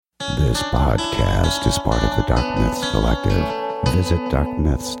This podcast is part of the Dark Myths Collective. Visit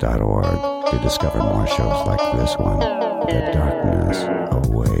darkmyths.org to discover more shows like this one. The darkness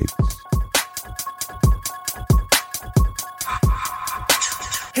awaits.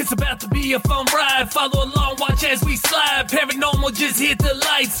 It's about to be a fun ride. Follow along, watch as we slide. Paranormal just hit the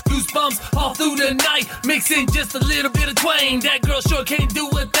lights. Goosebumps all through the night. Mixing just a little bit of twang. That girl sure can't do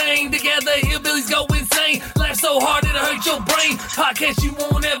a thing. Together, hillbillies go insane. Laugh so hard it'll hurt your brain. Podcast you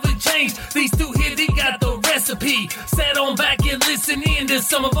won't ever change. These two here, they got the recipe. Sit on back and listen in to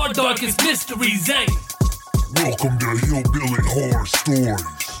some of our darkest mysteries, eh? Welcome to Hillbilly Horror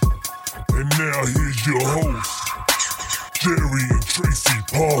Stories. And now here's your hosts, Jerry and Tracy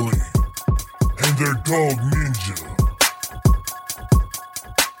Polly, and their dog Ninja.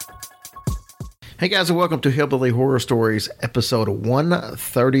 Hey guys, and welcome to Hillbilly Horror Stories, episode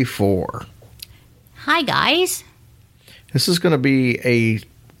 134. Hi guys. This is going to be a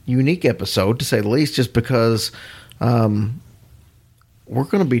unique episode, to say the least, just because we're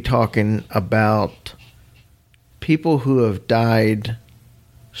going to be talking about people who have died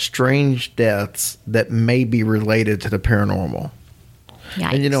strange deaths that may be related to the paranormal.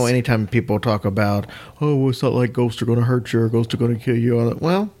 Yikes. And you know, anytime people talk about, oh, it's not like ghosts are going to hurt you or ghosts are going to kill you.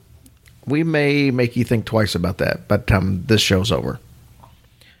 Well, we may make you think twice about that by the time this show's over.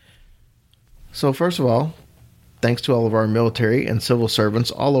 So first of all, thanks to all of our military and civil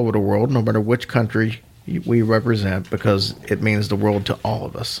servants all over the world, no matter which country we represent, because it means the world to all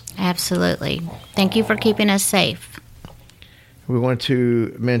of us. Absolutely. Thank you for keeping us safe. We want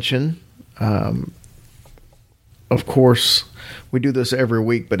to mention, of course, we do this every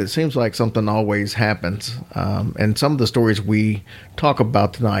week, but it seems like something always happens. And some of the stories we talk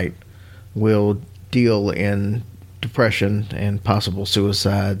about tonight will deal in depression and possible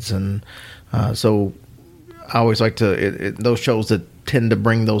suicides. And so I always like to, those shows that tend to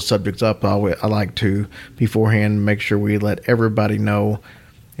bring those subjects up, I like to beforehand make sure we let everybody know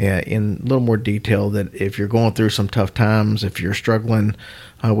in a little more detail that if you're going through some tough times, if you're struggling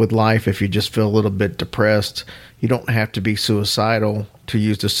with life, if you just feel a little bit depressed, you don't have to be suicidal to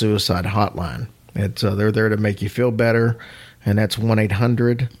use the suicide hotline. It's they're there to make you feel better, and that's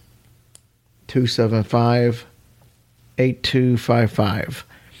 1-800-275-8255.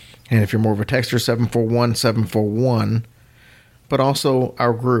 And if you're more of a texter, 741-741. But also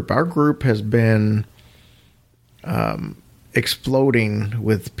our group. Our group has been exploding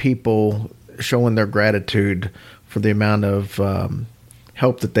with people showing their gratitude for the amount of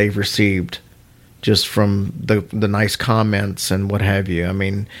help that they've received just from the nice comments and what have you. I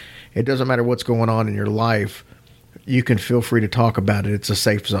mean, it doesn't matter what's going on in your life. You can feel free to talk about it. It's a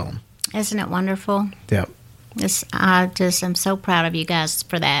safe zone. Isn't it wonderful? Yep. I'm so proud of you guys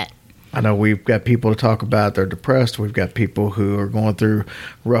for that. I know we've got people to talk about. They're depressed. We've got people who are going through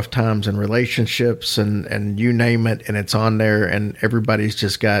rough times in relationships and you name it, and it's on there. And everybody's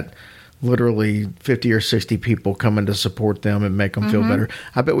just got literally 50 or 60 people coming to support them and make them feel better.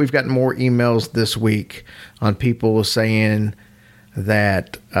 I bet we've gotten more emails this week on people saying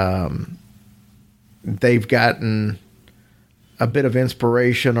that they've gotten a bit of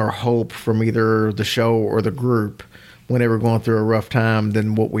inspiration or hope from either the show or the group when they were going through a rough time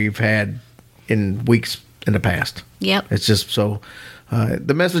than what we've had in weeks in the past. Yep. It's just so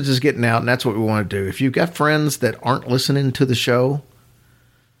the message is getting out, and that's what we want to do. If you've got friends that aren't listening to the show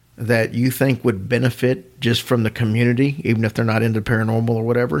that you think would benefit just from the community, even if they're not into paranormal or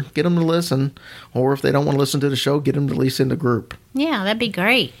whatever, get them to listen. Or if they don't want to listen to the show, get them to at least in the group. Yeah, that'd be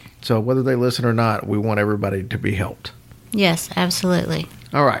great. So whether they listen or not, we want everybody to be helped. Yes, absolutely.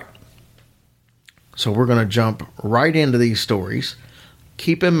 All right. So we're going to jump right into these stories.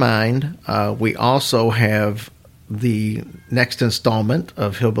 Keep in mind, we also have the next installment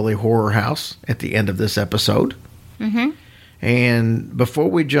of Hillbilly Horror House at the end of this episode. Mm-hmm. And before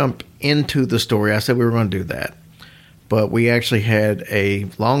we jump into the story, I said we were going to do that. But we actually had a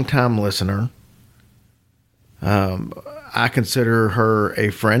longtime listener. I consider her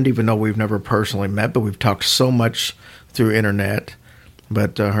a friend, even though we've never personally met, but we've talked so much through internet.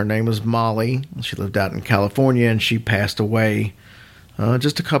 But her name is Molly. She lived out in California, and she passed away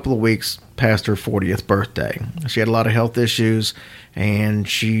just a couple of weeks past her 40th birthday. She had a lot of health issues, and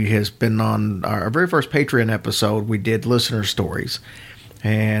she has been on our very first Patreon episode. We did listener stories,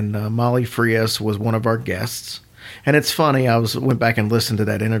 and Molly Frias was one of our guests. And it's funny, I went back and listened to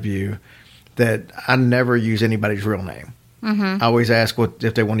that interview, that I never use anybody's real name. Mm-hmm. I always ask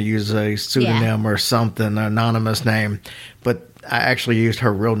if they want to use a pseudonym or something, an anonymous name. But I actually used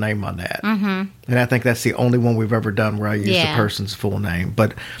her real name on that. Mm-hmm. And I think that's the only one we've ever done where I used the person's full name.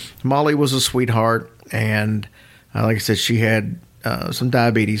 But Molly was a sweetheart. And like I said, she had some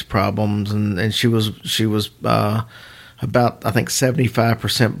diabetes problems, and she was about, I think,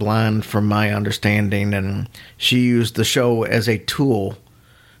 75% blind from my understanding, and she used the show as a tool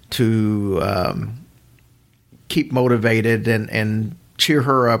to keep motivated and cheer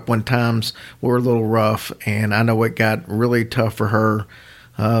her up when times were a little rough. And I know it got really tough for her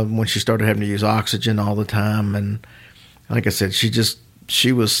when she started having to use oxygen all the time. And like I said,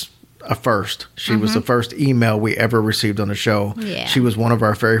 she was a first. She was the first email we ever received on the show. Yeah. She was one of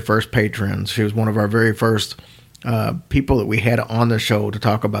our very first patrons. She was one of our very first people that we had on the show to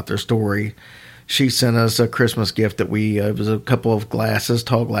talk about their story. She sent us a Christmas gift that it was a couple of glasses,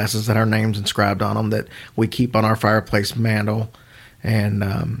 tall glasses that our names inscribed on them that we keep on our fireplace mantle.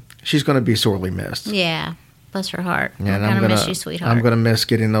 And she's going to be sorely missed. Yeah. Bless her heart. And I'm going to miss you, sweetheart. I'm going to miss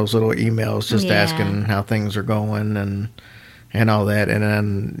getting those little emails just Yeah. asking how things are going and all that. And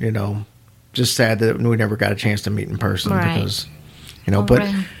then, just sad that we never got a chance to meet in person Right. because, but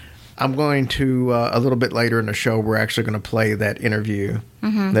Right. I'm going to, a little bit later in the show, we're actually going to play that interview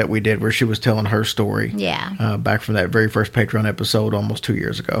that we did where she was telling her story. Yeah. Back from that very first Patreon episode almost 2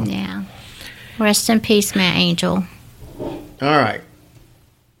 years ago. Yeah. Rest in peace, my angel. All right.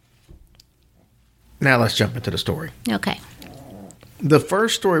 Now let's jump into the story. Okay. The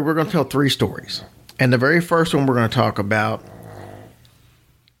first story, we're going to tell 3 stories. And the very first one we're going to talk about,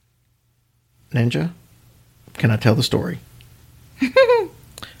 Ninja, can I tell the story?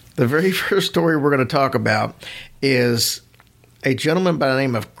 The very first story we're going to talk about is a gentleman by the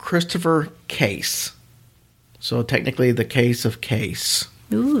name of Christopher Case. So technically the case of Case.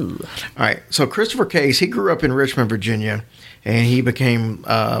 Ooh. All right. So Christopher Case, he grew up in Richmond, Virginia, and he became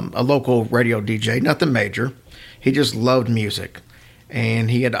a local radio DJ, nothing major. He just loved music.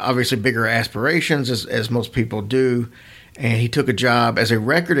 And he had obviously bigger aspirations, as most people do. And he took a job as a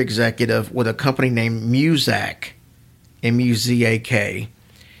record executive with a company named Muzak, M-U-Z-A-K,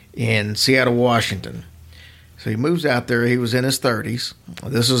 in Seattle, Washington. So he moves out there. He was in his 30s.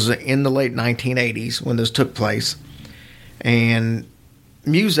 This was in the late 1980s when this took place. And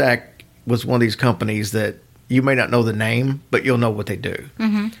Muzak was one of these companies that you may not know the name, but you'll know what they do.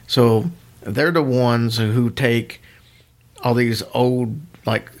 Mm-hmm. So they're the ones who take all these old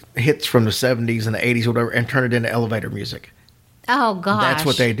hits from the 70s and the 80s or whatever and turn it into elevator music. Oh, gosh. That's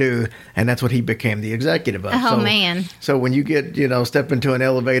what they do, and that's what he became the executive of. Oh, man. So when you get, step into an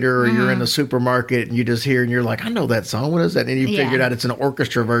elevator or you're in the supermarket and you just hear and you're like, I know that song. What is that? And you Yeah. figured out it's an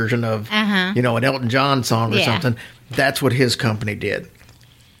orchestra version of, an Elton John song or Yeah. something. That's what his company did.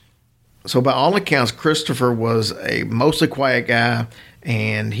 So by all accounts, Christopher was a mostly quiet guy,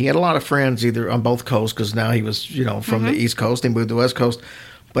 and he had a lot of friends either on both coasts because now he was, from the East Coast. He moved to the West Coast.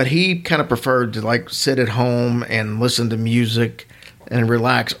 But he kind of preferred to sit at home and listen to music and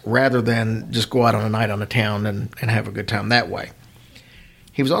relax rather than just go out on a night on the town and have a good time that way.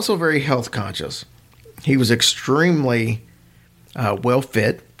 He was also very health conscious. He was extremely well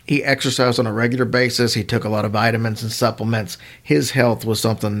fit. He exercised on a regular basis. He took a lot of vitamins and supplements. His health was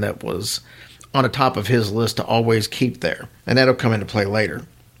something that was on the top of his list to always keep there. And that'll come into play later.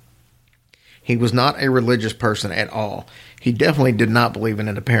 He was not a religious person at all. He definitely did not believe in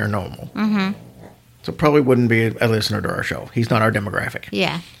the paranormal. Mm-hmm. So probably wouldn't be a listener to our show. He's not our demographic.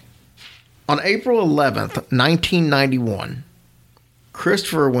 Yeah. On April 11th, 1991,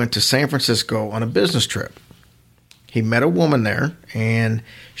 Christopher went to San Francisco on a business trip. He met a woman there, and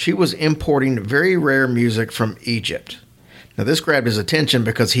she was importing very rare music from Egypt. Now, this grabbed his attention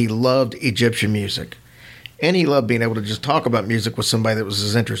because he loved Egyptian music. And he loved being able to just talk about music with somebody that was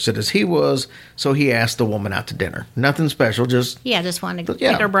as interested as he was, so he asked the woman out to dinner. Nothing special, just... Yeah, just wanted to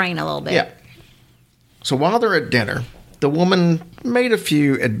Yeah. pick her brain a little bit. Yeah. So while they're at dinner, the woman made a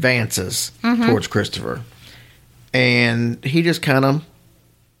few advances towards Christopher. And he just kind of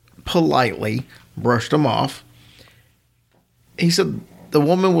politely brushed them off. He said the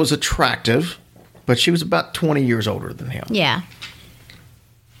woman was attractive, but she was about 20 years older than him. Yeah.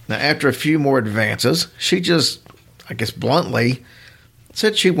 Now, after a few more advances, she just, I guess bluntly,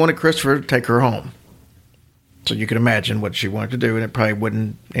 said she wanted Christopher to take her home. So you can imagine what she wanted to do, and it probably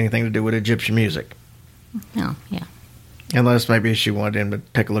wouldn't anything to do with Egyptian music. Oh, yeah. Unless maybe she wanted him to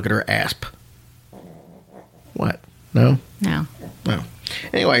take a look at her asp. What? No? No. No.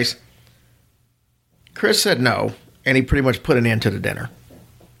 Anyways, Chris said no, and he pretty much put an end to the dinner.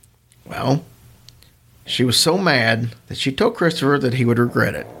 Well, she was so mad that she told Christopher that he would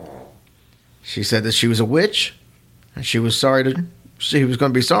regret it. She said that she was a witch, and she was going to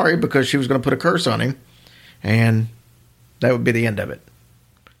be sorry because she was going to put a curse on him, and that would be the end of it.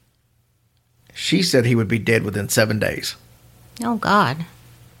 She said he would be dead within 7 days. Oh, God.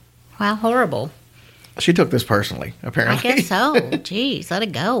 Wow, horrible. She took this personally, I apparently. guess so. Jeez, let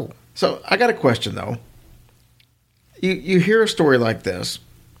it go. So I got a question, though. You hear a story like this,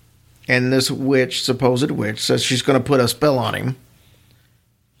 and this supposed witch, says she's going to put a spell on him,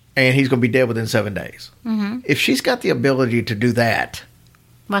 and he's going to be dead within 7 days. Mm-hmm. If she's got the ability to do that...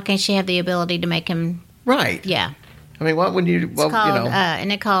 Why can't she have the ability to make him... Right. Yeah. I mean, what would you... Well, It's called, you know...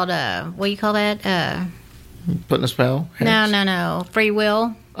 isn't it called, what do you call that? Putting a spell? No. Free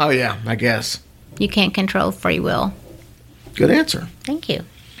will. Oh, yeah, I guess. You can't control free will. Good answer. Thank you.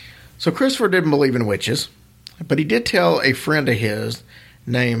 So Christopher didn't believe in witches, but he did tell a friend of his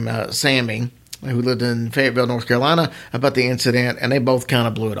named Sammy, who lived in Fayetteville, North Carolina, about the incident, and they both kind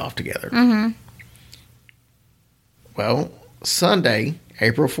of blew it off together. Mm-hmm. Well, Sunday,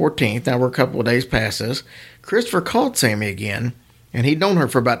 April 14th, now we're a couple of days past this, Christopher called Sammy again, and he'd known her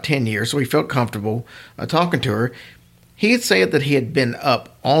for about 10 years, so he felt comfortable talking to her. He had said that he had been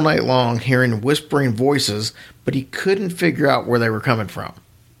up all night long hearing whispering voices, but he couldn't figure out where they were coming from.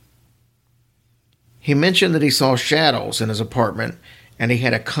 He mentioned that he saw shadows in his apartment, and he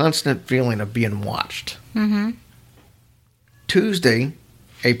had a constant feeling of being watched. Mm-hmm. Tuesday,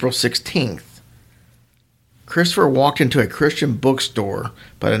 April 16th, Christopher walked into a Christian bookstore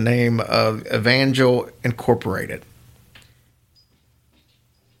by the name of Evangel Incorporated.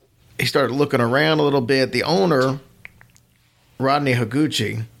 He started looking around a little bit. The owner, Rodney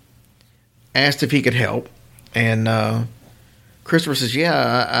Higuchi, asked if he could help, and Christopher says,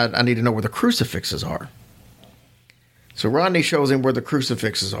 yeah, I need to know where the crucifixes are. So Rodney shows him where the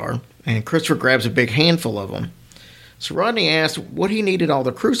crucifixes are, and Christopher grabs a big handful of them. So Rodney asked what he needed all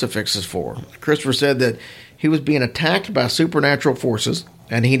the crucifixes for. Christopher said that he was being attacked by supernatural forces,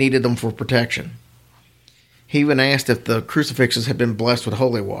 and he needed them for protection. He even asked if the crucifixes had been blessed with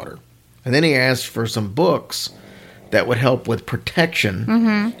holy water. And then he asked for some books that would help with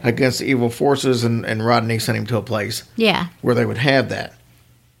protection against evil forces, and Rodney sent him to a place where they would have that.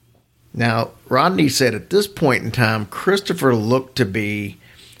 Now, Rodney said at this point in time, Christopher looked to be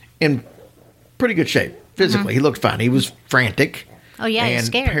in pretty good shape physically. He looked fine. He was frantic. Oh, yeah, and he's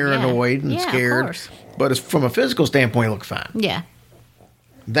scared. paranoid and scared. Of course. But from a physical standpoint, he looked fine. Yeah.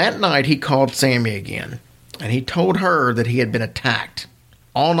 That night, he called Sammy again, and he told her that he had been attacked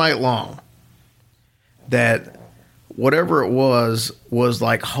all night long. That whatever it was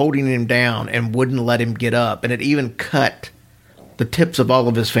like holding him down and wouldn't let him get up, and it even cut the tips of all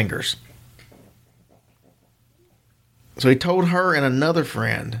of his fingers. So he told her and another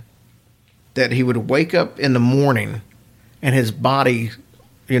friend that he would wake up in the morning and his body,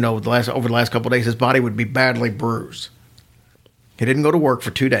 over the last couple of days, his body would be badly bruised. He didn't go to work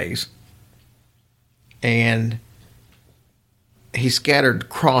for 2 days. And he scattered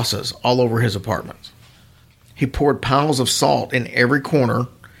crosses all over his apartment. He poured piles of salt in every corner,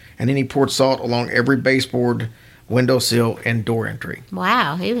 and then he poured salt along every baseboard, windowsill, and door entry.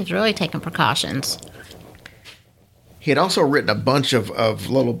 Wow, he was really taking precautions. He had also written a bunch of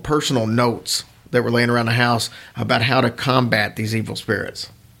little personal notes that were laying around the house about how to combat these evil spirits.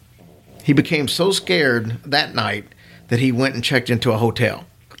 He became so scared that night that he went and checked into a hotel.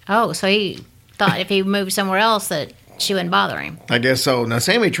 Oh, so he thought if he moved somewhere else that she wouldn't bother him. I guess so. Now,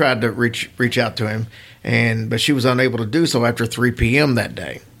 Sammy tried to reach out to him, but she was unable to do so after 3 p.m. that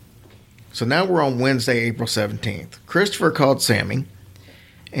day. So now we're on Wednesday, April 17th. Christopher called Sammy,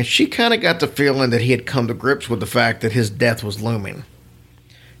 and she kind of got the feeling that he had come to grips with the fact that his death was looming.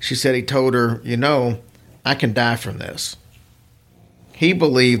 She said he told her, I can die from this. He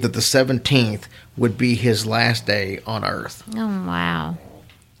believed that the 17th would be his last day on earth. Oh, wow.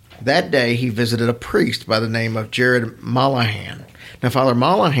 That day, he visited a priest by the name of Jared Malahan. Now, Father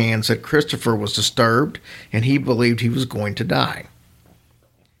Malahan said Christopher was disturbed, and he believed he was going to die.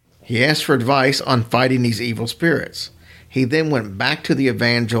 He asked for advice on fighting these evil spirits. He then went back to the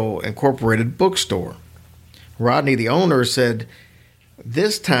Evangel Incorporated bookstore. Rodney, the owner, said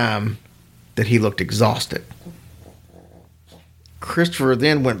this time that he looked exhausted. Christopher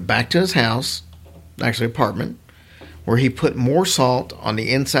then went back to his house, actually apartment, where he put more salt on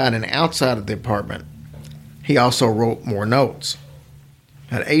the inside and outside of the apartment. He also wrote more notes.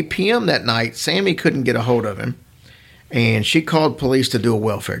 At 8 p.m. that night, Sammy couldn't get a hold of him, and she called police to do a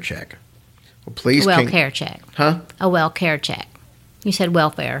welfare check. Well, police welfare check. Huh? A welfare check. You said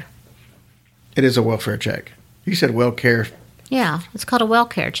welfare. It is a welfare check. You said welfare. Yeah, it's called a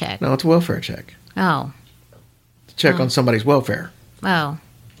welfare check. No, it's a welfare check. Oh. To check on somebody's welfare. Oh.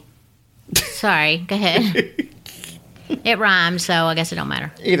 Sorry, go ahead. It rhymes, so I guess it don't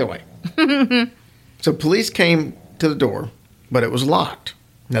matter. Either way. So police came to the door, but it was locked.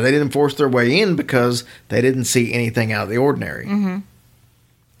 Now, they didn't force their way in because they didn't see anything out of the ordinary. Mm-hmm.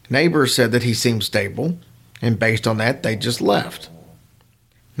 Neighbors said that he seemed stable, and based on that, they just left.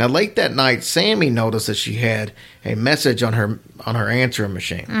 Now, late that night, Sammy noticed that she had a message on her answering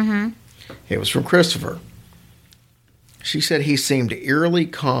machine. Mm-hmm. It was from Christopher. She said he seemed eerily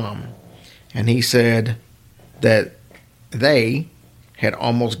calm, and he said that they had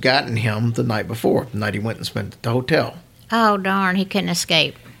almost gotten him the night before, the night he went and spent at the hotel. Oh, darn, he couldn't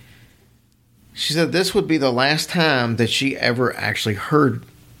escape. She said this would be the last time that she ever actually heard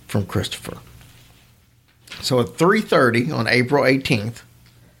from Christopher. So at 3:30 on April 18th,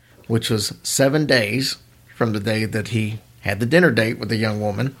 which was 7 days from the day that he had the dinner date with the young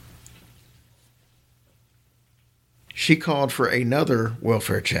woman, she called for another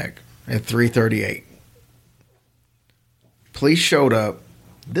welfare check at 3:38. Police showed up.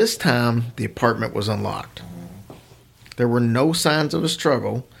 This time, the apartment was unlocked. There were no signs of a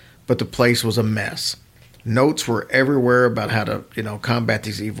struggle, but the place was a mess. Notes were everywhere about how to, combat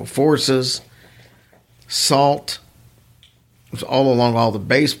these evil forces. Salt was all along all the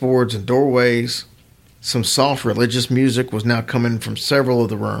baseboards and doorways. Some soft religious music was now coming from several of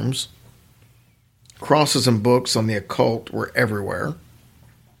the rooms. Crosses and books on the occult were everywhere.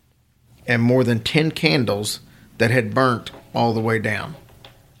 And more than 10 candles that had burnt all the way down.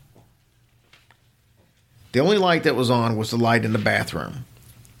 The only light that was on was the light in the bathroom.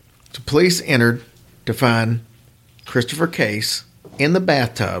 So police entered to find Christopher Case in the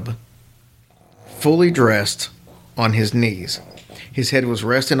bathtub, fully dressed, on his knees. His head was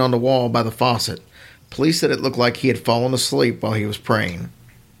resting on the wall by the faucet. Police said it looked like he had fallen asleep while he was praying.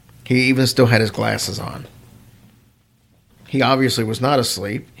 He even still had his glasses on. He obviously was not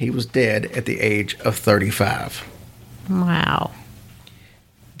asleep. He was dead at the age of 35. Wow.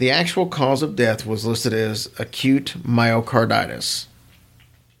 The actual cause of death was listed as acute myocarditis,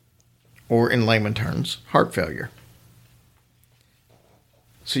 or in layman terms, heart failure.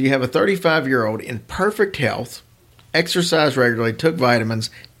 So you have a 35-year-old in perfect health, exercised regularly, took vitamins,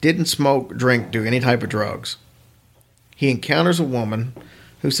 didn't smoke, drink, do any type of drugs. He encounters a woman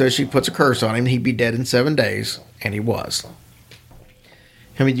who says she puts a curse on him, he'd be dead in 7 days, and he was.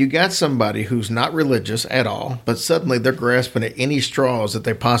 I mean, you got somebody who's not religious at all, but suddenly they're grasping at any straws that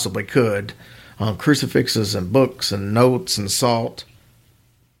they possibly could on crucifixes and books and notes and salt.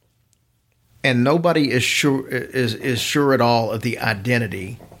 And nobody is sure at all of the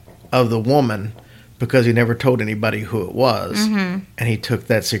identity of the woman because he never told anybody who it was. Mm-hmm. And he took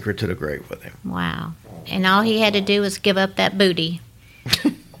that secret to the grave with him. Wow. And all he had to do was give up that booty.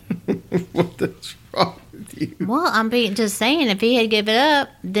 What's wrong with you? Well, I'm just saying, if he had given it up,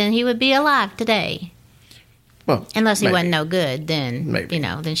 then he would be alive today. Well, unless he maybe. wasn't no good, then Maybe.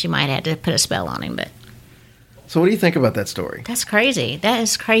 Then she might have to put a spell on him. But so, what do you think about that story? that's crazy. That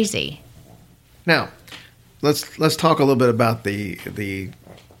is crazy. Now, let's talk a little bit about the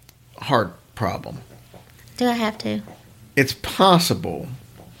heart problem. Do I have to? It's possible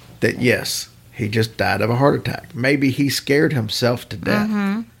that yes, he just died of a heart attack. Maybe he scared himself to death.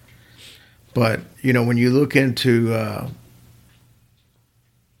 Mm-hmm. But when you look into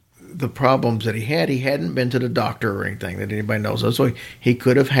the problems that he hadn't been to the doctor or anything that anybody knows of. So he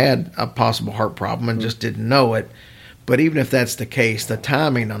could have had a possible heart problem and just didn't know it. But even if that's the case, the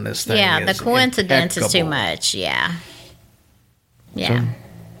timing on this thing is the coincidence is too impeccable. much. Yeah. So,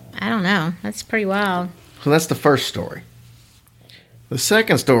 I don't know. That's pretty wild. So that's the first story. The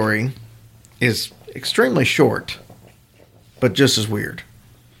second story is extremely short, but just as weird.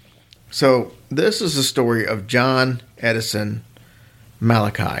 So this is the story of John Edison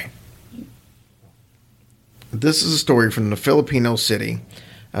Malachi. This is a story from the Filipino city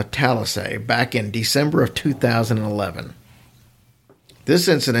of Talisay back in December of 2011. This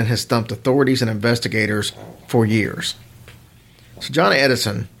incident has stumped authorities and investigators for years. So John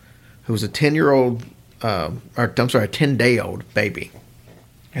Edison, who was a 10-day-old baby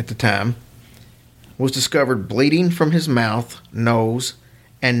at the time, was discovered bleeding from his mouth, nose,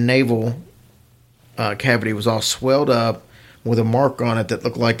 and navel cavity was all swelled up with a mark on it that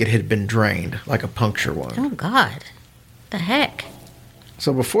looked like it had been drained, like a puncture wound. Oh, God. The heck?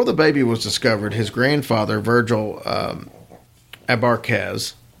 So before the baby was discovered, his grandfather, Virgil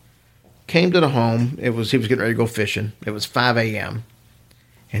Abarquez, came to the home. He was getting ready to go fishing. It was 5 a.m.,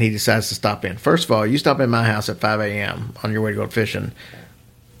 and he decides to stop in. First of all, you stop in my house at 5 a.m. on your way to go fishing,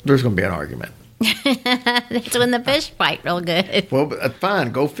 there's going to be an argument. That's when the fish fight real good. Well, but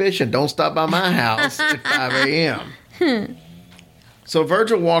fine, go fishing. Don't stop by my house at 5 a.m. So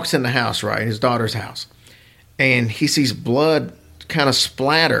Virgil walks in the house, right, his daughter's house, and he sees blood kind of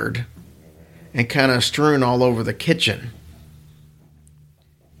splattered and kind of strewn all over the kitchen.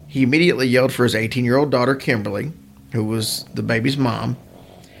 He immediately yelled for his 18-year-old daughter, Kimberly, who was the baby's mom,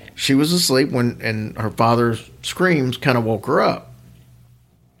 She was asleep and her father's screams kind of woke her up.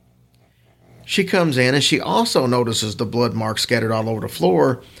 She comes in and she also notices the blood marks scattered all over the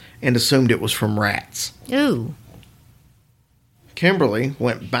floor and assumed it was from rats. Ooh. Kimberly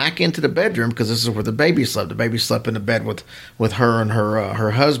went back into the bedroom because this is where the baby slept. The baby slept in the bed with her and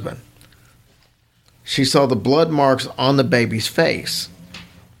her husband. She saw the blood marks on the baby's face.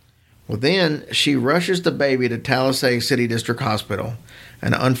 Well, then she rushes the baby to Talisay City District Hospital,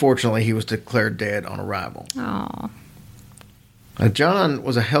 and unfortunately he was declared dead on arrival. Oh. Now, John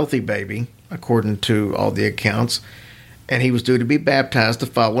was a healthy baby, according to all the accounts, and he was due to be baptized the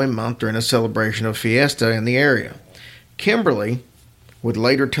following month during a celebration of fiesta in the area. Kimberly would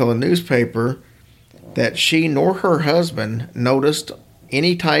later tell a newspaper that she nor her husband noticed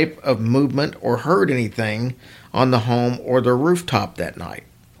any type of movement or heard anything on the home or the rooftop that night.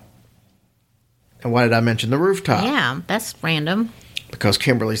 And why did I mention the rooftop? Yeah, that's random. Because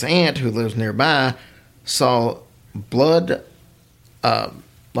Kimberly's aunt, who lives nearby, saw blood,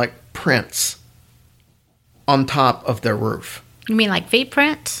 like prints on top of their roof. You mean like feet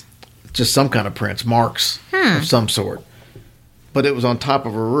prints? Just some kind of prints, marks of some sort. But it was on top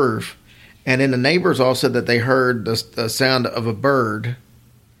of a roof. And then the neighbors all said that they heard the sound of a bird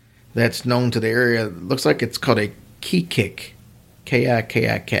that's known to the area. It looks like it's called a kikik.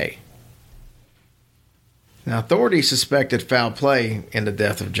 K-I-K-I-K. Now, authorities suspected foul play in the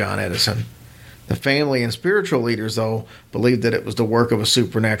death of John Edison. The family and spiritual leaders, though, believed that it was the work of a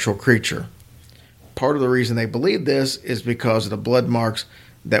supernatural creature. Part of the reason they believed this is because of the blood marks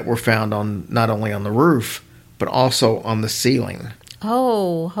that were found on not only on the roof, but also on the ceiling.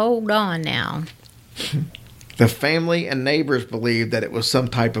 Oh, hold on now. The family and neighbors believed that it was some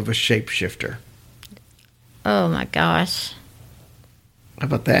type of a shapeshifter. Oh, my gosh. How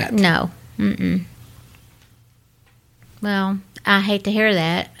about that? No. Mm-mm. Well, I hate to hear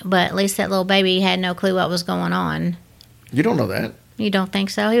that, but at least that little baby had no clue what was going on. You don't know that. You don't think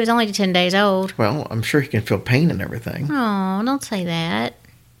so? He was only 10 days old. Well, I'm sure he can feel pain and everything. Oh, don't say that.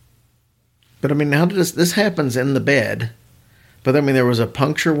 But, I mean, how did this happens in the bed? But, I mean, there was a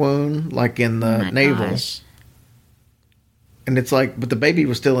puncture wound, like in the navel. Gosh. And it's like, but the baby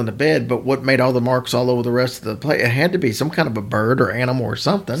was still in the bed, but what made all the marks all over the rest of the place? It had to be some kind of a bird or animal or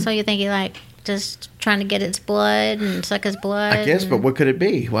something. So you think he, like, just trying to get its blood and suck his blood? I guess, but what could it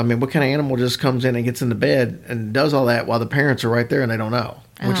be? Well, I mean, what kind of animal just comes in and gets in the bed and does all that while the parents are right there and they don't know?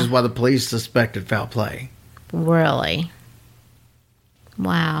 Which is why the police suspected foul play. Really?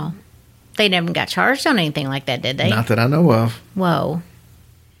 Wow. They never got charged on anything like that, did they? Not that I know of. Whoa.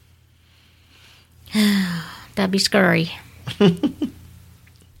 That'd be scary.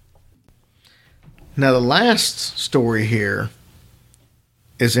 Now, the last story here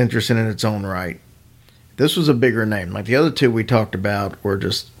is interesting in its own right. This was a bigger name. Like the other two we talked about were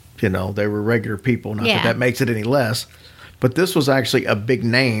just, they were regular people. Not that makes it any less. But this was actually a big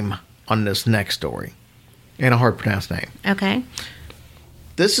name on this next story. And a hard to pronounce name. Okay.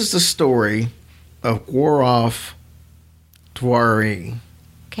 This is the story of Gaurav Tiwari.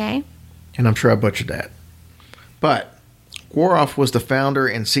 Okay. And I'm sure I butchered that. But Gaurav was the founder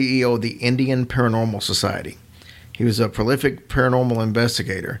and CEO of the Indian Paranormal Society. He was a prolific paranormal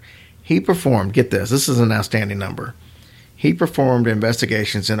investigator. He performed, get this is an outstanding number. He performed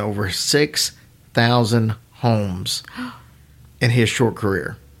investigations in over 6,000 homes in his short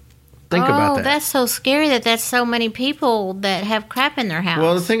career. Think about that. Oh, that's so scary that that's so many people that have crap in their house.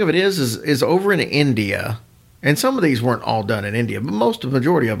 Well, the thing of it is over in India, and some of these weren't all done in India, but the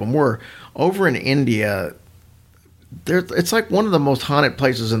majority of them were. Over in India, it's like one of the most haunted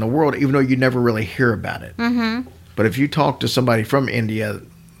places in the world, even though you never really hear about it. Mm-hmm. But if you talk to somebody from India,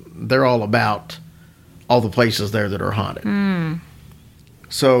 they're all about all the places there that are haunted. Mm.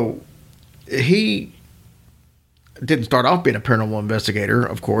 So he didn't start off being a paranormal investigator,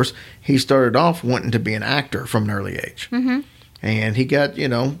 of course. He started off wanting to be an actor from an early age. Mm-hmm. And he got,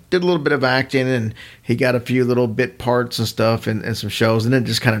 did a little bit of acting, and he got a few little bit parts and stuff in some shows, and then it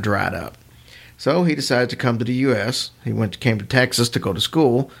just kind of dried up. So he decided to come to the U.S. He came to Texas to go to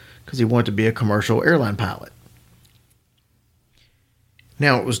school because he wanted to be a commercial airline pilot.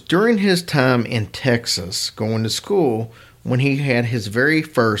 Now, it was during his time in Texas going to school when he had his very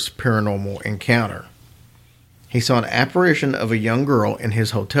first paranormal encounter. He saw an apparition of a young girl in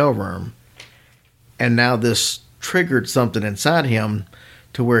his hotel room, and now this triggered something inside him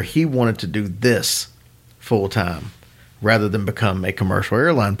to where he wanted to do this full time rather than become a commercial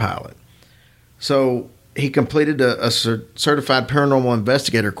airline pilot. So he completed a certified paranormal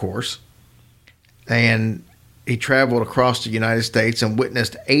investigator course, and he traveled across the United States and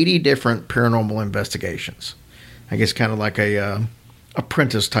witnessed 80 different paranormal investigations. I guess kind of like a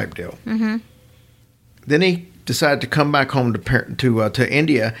apprentice type deal. Mm-hmm. Then he decided to come back home to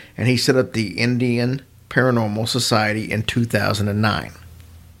India, and he set up the Indian Paranormal Society in 2009.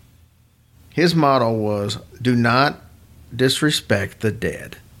 His motto was, "Do not disrespect the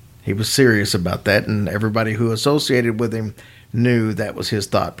dead." He was serious about that, and everybody who associated with him knew that was his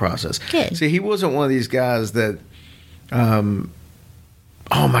thought process. Good. See, he wasn't one of these guys that, oh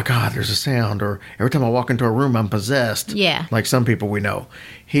my God, there's a sound, or every time I walk into a room, I'm possessed. Yeah. Like some people we know.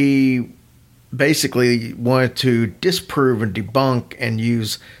 He basically wanted to disprove and debunk and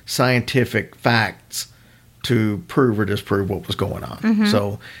use scientific facts to prove or disprove what was going on. Mm-hmm.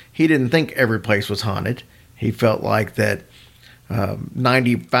 So he didn't think every place was haunted. He felt like that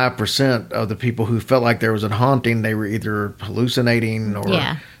 95% of the people who felt like there was a haunting, they were either hallucinating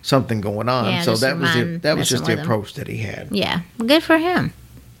or something going on. Yeah, so that was just the approach that he had. Yeah, well, good for him.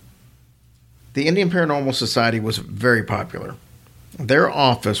 The Indian Paranormal Society was very popular. Their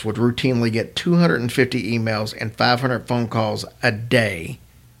office would routinely get 250 emails and 500 phone calls a day.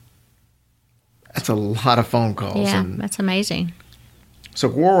 That's a lot of phone calls. Yeah, that's amazing. So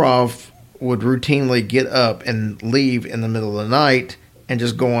Goroff would routinely get up and leave in the middle of the night and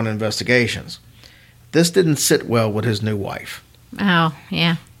just go on investigations. This didn't sit well with his new wife. Oh,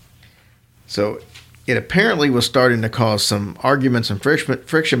 yeah. So it apparently was starting to cause some arguments and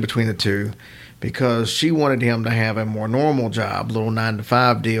friction between the two, because she wanted him to have a more normal job, little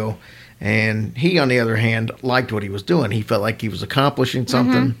 9-to-5 deal, and he, on the other hand, liked what he was doing. He felt like he was accomplishing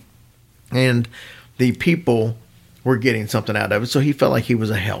something, and the people were getting something out of it, so he felt like he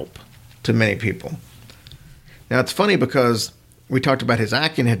was a help to many people. Now, it's funny because we talked about his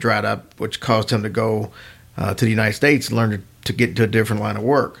acting had dried up, which caused him to go to the United States and learn to get into a different line of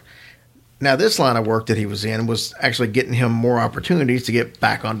work. Now, this line of work that he was in was actually getting him more opportunities to get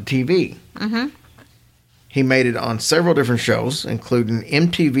back on TV. Mm-hmm. He made it on several different shows, including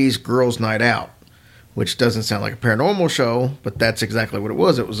MTV's Girls' Night Out, which doesn't sound like a paranormal show, but that's exactly what it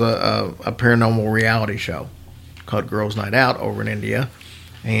was. It was a paranormal reality show called Girls' Night Out over in India,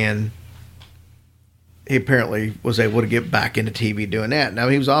 and he apparently was able to get back into TV doing that. Now,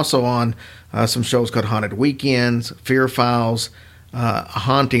 he was also on some shows called Haunted Weekends, Fear Files,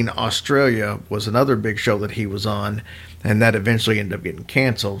 Haunting Australia was another big show that he was on, and that eventually ended up getting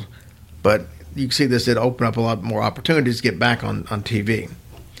canceled. But you can see this did open up a lot more opportunities to get back on TV.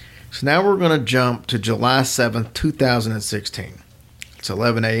 So now we're going to jump to July 7th, 2016. It's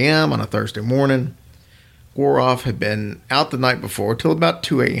 11 a.m. on a Thursday morning. Goroff had been out the night before till about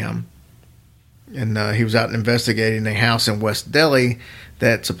 2 a.m., and he was out investigating a house in West Delhi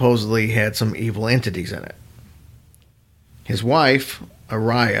that supposedly had some evil entities in it. His wife,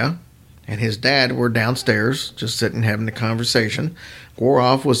 Araya, and his dad were downstairs just sitting having a conversation.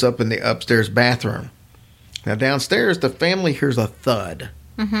 Goroff was up in the upstairs bathroom. Now, downstairs, the family hears a thud.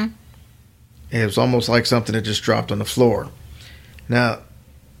 Mm-hmm. It was almost like something had just dropped on the floor. Now,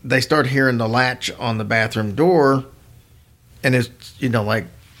 they start hearing the latch on the bathroom door, and it's, like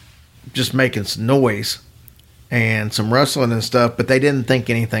just making some noise and some rustling and stuff, but they didn't think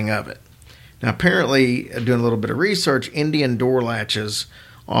anything of it. Now, apparently, doing a little bit of research, Indian door latches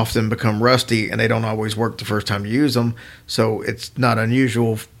often become rusty, and they don't always work the first time you use them, so it's not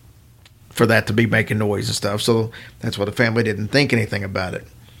unusual for that to be making noise and stuff. So that's why the family didn't think anything about it.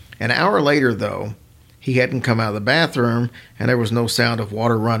 An hour later, though, he hadn't come out of the bathroom, and there was no sound of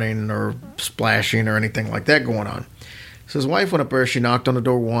water running or splashing or anything like that going on. So his wife went up there. She knocked on the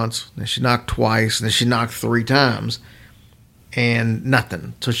door once, then she knocked twice, and then she knocked 3 times. And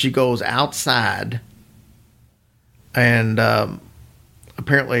nothing. So she goes outside, and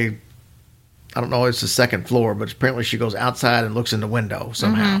apparently, I don't know, it's the second floor, but apparently she goes outside and looks in the window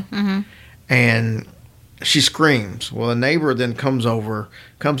somehow. Mm-hmm, mm-hmm. And she screams. Well, a neighbor then comes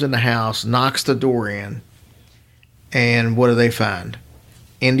in the house, knocks the door in, and what do they find?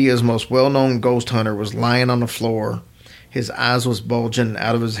 India's most well-known ghost hunter was lying on the floor. His eyes was bulging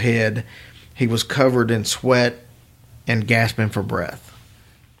out of his head. He was covered in sweat and gasping for breath.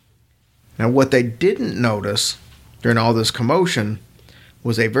 Now, what they didn't notice during all this commotion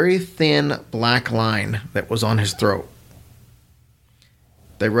was a very thin black line that was on his throat.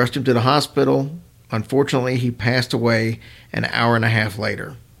 They rushed him to the hospital. Unfortunately, he passed away an hour and a half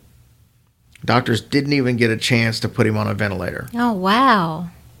later. Doctors didn't even get a chance to put him on a ventilator. Oh, wow.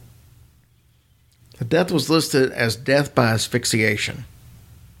 The death was listed as death by asphyxiation.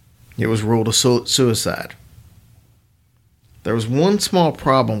 It was ruled a suicide. There was one small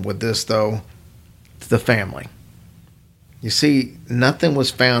problem with this, though, to the family. You see, nothing was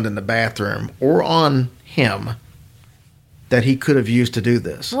found in the bathroom or on him that he could have used to do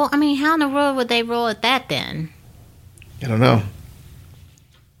this. Well, I mean, how in the world would they rule at that then? I don't know.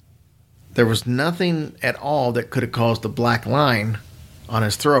 there was nothing at all that could have caused the black line on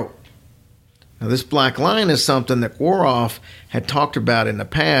his throat. Now, this black line is something that Goroff had talked about in the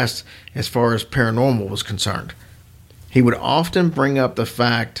past as far as paranormal was concerned. He would often bring up the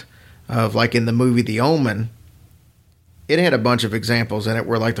fact of, like in the movie The Omen, it had a bunch of examples in it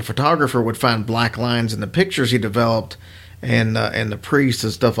where, like, the photographer would find black lines in the pictures he developed and the priests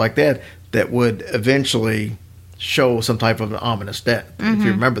and stuff like that would eventually show some type of an ominous death. If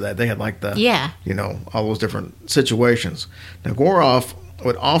you remember that, they had like all those different situations. Now, Goroff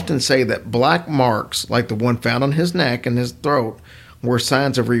would often say that black marks, like the one found on his neck and his throat, were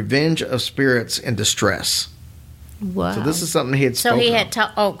signs of revenge of spirits in distress. Wow. So this is something he had spoken So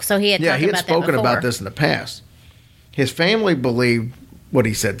he about. had spoken about this in the past. His family believed what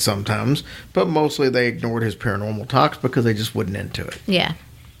he said sometimes, but mostly they ignored his paranormal talks because they just wasn't into it. Yeah.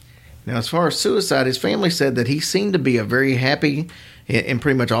 Now, as far as suicide, his family said that he seemed to be a very happy in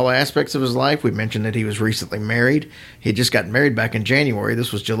pretty much all aspects of his life. We mentioned that he was recently married. He had just gotten married back in January.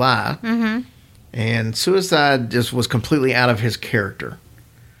 This was July. Mm-hmm. And suicide just was completely out of his character.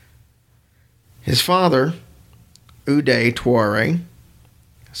 His father, Uday Tuare,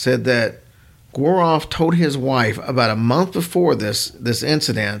 said that Goroff told his wife about a month before this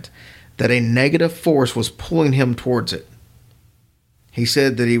incident that a negative force was pulling him towards it. He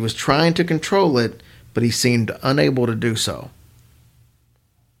said that he was trying to control it, but he seemed unable to do so.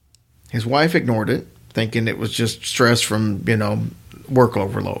 His wife ignored it, thinking it was just stress from, work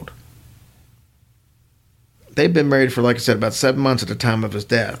overload. They'd been married for, like I said, about 7 months at the time of his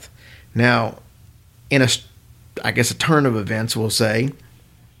death. Now, in a turn of events, we'll say,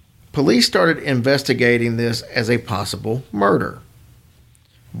 police started investigating this as a possible murder.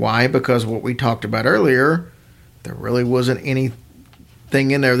 Why? Because what we talked about earlier, there really wasn't anything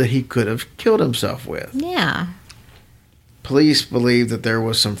in there that he could have killed himself with. Yeah. Police believe that there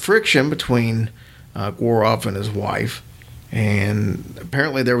was some friction between Goroff and his wife, and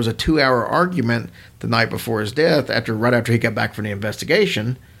apparently there was a 2-hour argument the night before his death. Right after he got back from the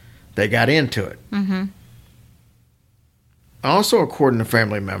investigation, they got into it. Mm-hmm. Also, according to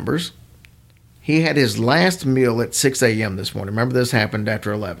family members, he had his last meal at 6 a.m. this morning. Remember, this happened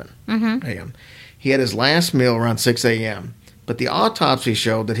after 11 a.m. He had his last meal around 6 a.m., but the autopsy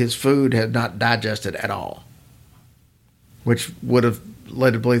showed that his food had not digested at all, which would have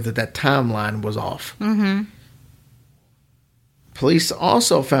led to believe that timeline was off. Mm-hmm. Police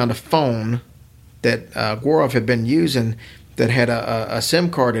also found a phone that Goroff had been using that had a SIM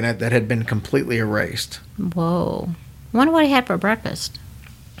card in it that had been completely erased. Whoa. I wonder what he had for breakfast.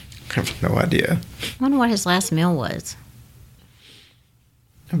 I have no idea. I wonder what his last meal was.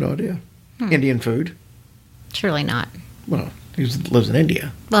 I have no idea. Indian food. Surely not. Well, he lives in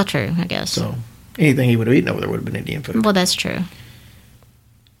India. Well, true, I guess. So anything he would have eaten over there would have been Indian food. Well, that's true.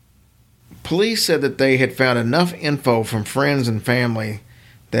 Police said that they had found enough info from friends and family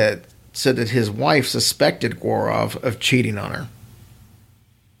that said that his wife suspected Goroff of cheating on her.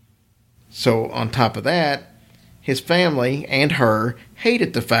 So on top of that, his family and her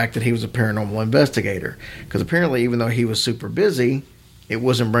hated the fact that he was a paranormal investigator, because apparently even though he was super busy, it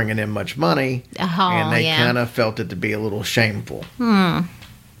wasn't bringing in much money, and they kind of felt it to be a little shameful. So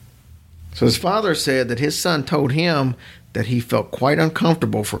his father said that his son told him that he felt quite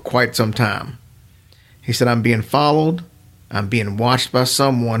uncomfortable for quite some time. He said, "I'm being followed. I'm being watched by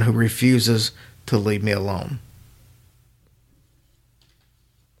someone who refuses to leave me alone."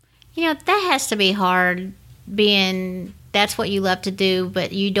 That has to be hard, being that's what you love to do,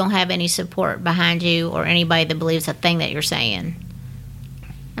 but you don't have any support behind you or anybody that believes a thing that you're saying.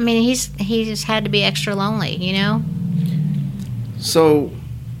 I mean, he's had to be extra lonely, So,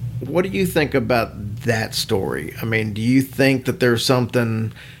 what do you think about that story? I mean, do you think that there's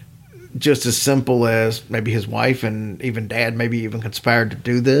something just as simple as maybe his wife and even dad maybe even conspired to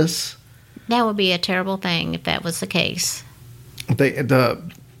do this? That would be a terrible thing if that was the case. The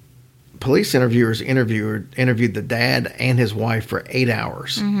police interviewers interviewed the dad and his wife for 8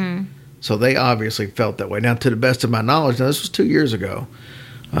 hours. Mm-hmm. So they obviously felt that way. Now, to the best of my knowledge, now this was 2 years ago,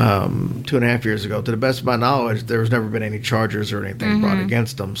 2.5 years ago. To the best of my knowledge, there's never been any charges or anything brought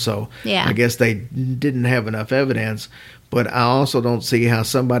against them. So I guess they didn't have enough evidence. But I also don't see how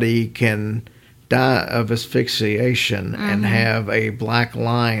somebody can die of asphyxiation and have a black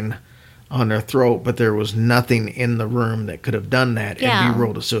line on their throat, but there was nothing in the room that could have done that and be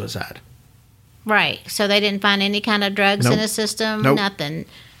ruled a suicide. Right. So they didn't find any kind of drugs in his system? Nope. Nothing.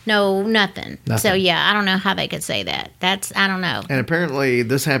 No, nothing. So, I don't know how they could say that. I don't know. And apparently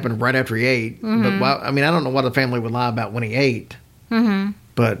this happened right after he ate. But, I don't know why the family would lie about when he ate. Mm-hmm.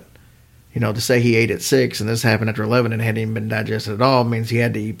 But To say he ate at 6 and this happened after 11 and hadn't even been digested at all means he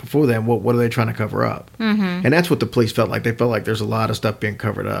had to eat before then. What are they trying to cover up? Mm-hmm. And that's what the police felt like. They felt like there's a lot of stuff being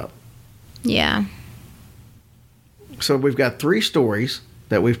covered up. Yeah. So we've got 3 stories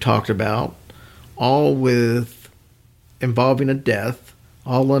that we've talked about, all involving a death,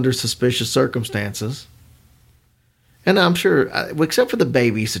 all under suspicious circumstances. And I'm sure, except for the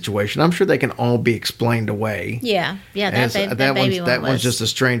baby situation, I'm sure they can all be explained away. Yeah. That baby one that one's just a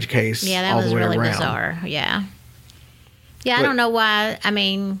strange case. Yeah, that all was the way really around. bizarre. Yeah. Yeah, I don't know why. I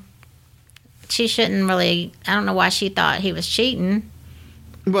mean, she shouldn't really. I don't know why she thought he was cheating.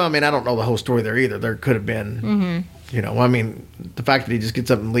 Well, I mean, I don't know the whole story there either. There could have been, I mean, the fact that he just gets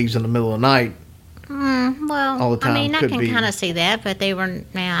up and leaves in the middle of the night. Well, all the time I mean, I could can be. kind of see that, but they were. I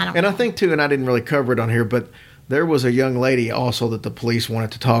don't. And know. I think too, and I didn't really cover it on here, but there was a young lady also that the police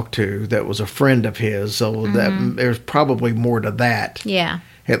wanted to talk to that was a friend of his. So that there's probably more to that. Yeah.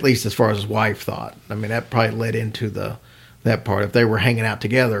 At least as far as his wife thought. I mean, that probably led into that part. If they were hanging out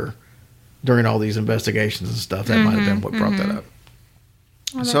together during all these investigations and stuff, that might have been what brought that up.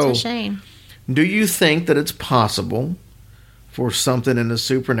 Well, that's a shame. Do you think that it's possible for something in the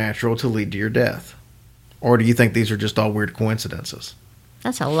supernatural to lead to your death? Or do you think these are just all weird coincidences?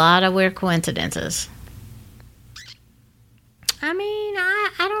 That's a lot of weird coincidences. I mean, I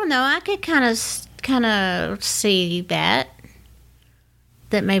don't know. I could kind of see that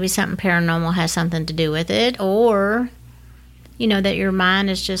maybe something paranormal has something to do with it, or that your mind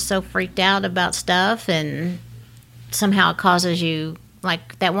is just so freaked out about stuff and somehow it causes you,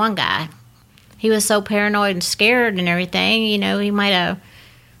 like that one guy. He was so paranoid and scared and everything. He might have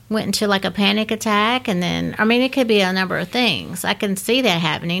went into like a panic attack, and then it could be a number of things. I can see that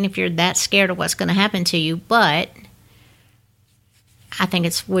happening if you're that scared of what's going to happen to you, but I think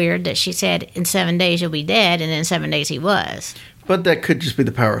it's weird that she said in 7 days you'll be dead, and in 7 days he was. But that could just be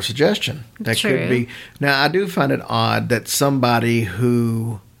the power of suggestion. That True. could be. Now, I do find it odd that somebody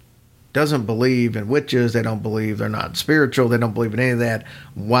who doesn't believe in witches, they don't believe they're not spiritual, they don't believe in any of that.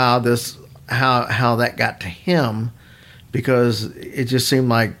 Wow, how that got to him, because it just seemed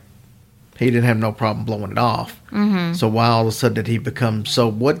like he didn't have no problem blowing it off. Mm-hmm. So why all of a sudden did he become so?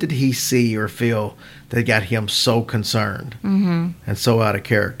 What did he see or feel that got him so concerned and so out of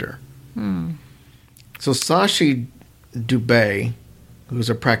character? So Sashi Dubey, who's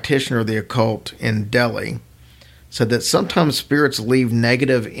a practitioner of the occult in Delhi, said that sometimes spirits leave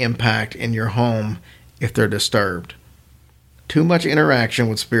negative impact in your home if they're disturbed. Too much interaction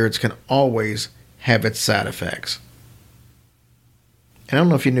with spirits can always have its side effects. And I don't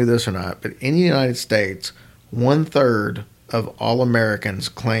know if you knew this or not, but in the United States, 1/3 of all Americans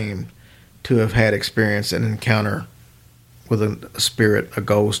claim to have had experience an encounter with a spirit, a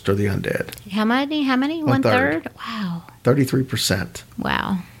ghost, or the undead. How many? 1/3? Wow. 33%.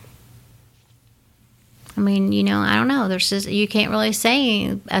 Wow. I mean, I don't know. There's just, you can't really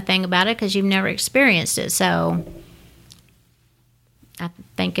say a thing about it because you've never experienced it. So I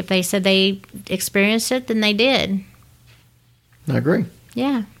think if they said they experienced it, then they did. I agree.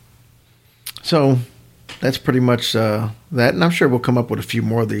 Yeah. So that's pretty much that. And I'm sure we'll come up with a few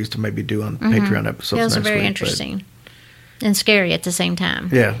more of these to maybe do on Patreon episodes Those next are very week, interesting and scary at the same time.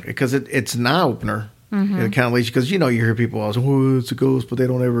 Yeah, because it's an eye-opener. It kind of leads you, because you hear people always, oh, it's a ghost, but they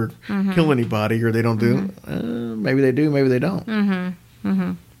don't ever kill anybody, or they don't do. Maybe they do, maybe they don't.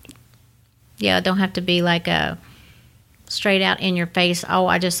 Yeah, it don't have to be like a straight out in your face, oh,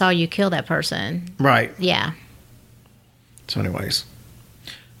 I just saw you kill that person. Right. Yeah. So anyways,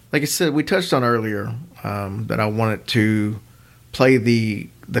 like I said, we touched on earlier that I wanted to play the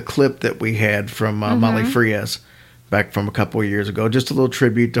clip that we had from Molly Frias back from a couple of years ago. Just a little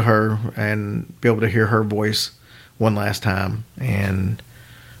tribute to her and be able to hear her voice one last time and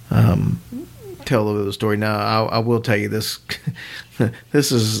tell a little of the story. Now, I will tell you this.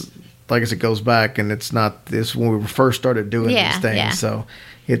 This is, like I said, goes back, and it's not this when we first started doing these things. Yeah. So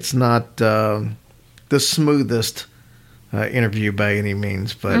it's not the smoothest interview by any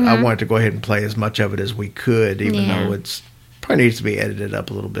means, but I wanted to go ahead and play as much of it as we could, even though it's probably needs to be edited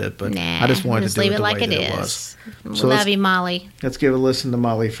up a little bit. But I just wanted to do leave it the like way that it it is. was. So love you, Molly. Let's give a listen to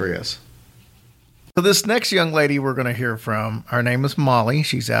Molly Frias. So this next young lady we're going to hear from, her name is Molly.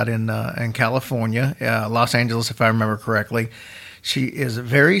 She's out in California, Los Angeles, if I remember correctly. She is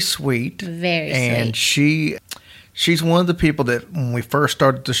very sweet. And she's one of the people that when we first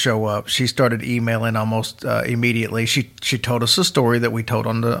started to show up, she started emailing almost immediately. She told us a story that we told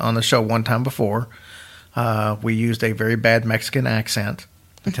on the show one time before. We used a very bad Mexican accent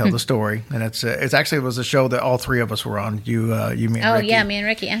to tell the story, and it was a show that all three of us were on. You, me, and Ricky. Oh yeah, me and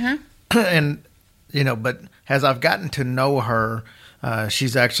Ricky. And but as I've gotten to know her,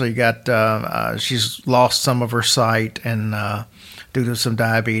 She's actually got she's lost some of her sight and due to some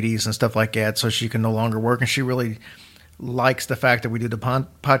diabetes and stuff like that, so she can no longer work. And she really likes the fact that we do the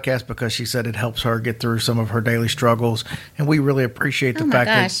podcast because she said it helps her get through some of her daily struggles, and we really appreciate the fact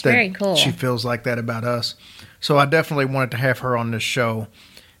that very cool. She feels like that about us. So I definitely wanted to have her on this show,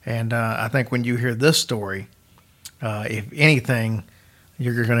 and I think when you hear this story, if anything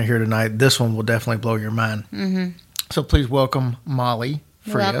you're going to hear tonight, this one will definitely blow your mind. Mm-hmm. So please welcome Molly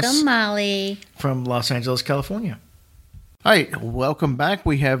Frias. Welcome, Molly. From Los Angeles, California. All right, welcome back.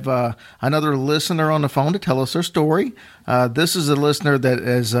 We have another listener on the phone to tell us their story. This is a listener that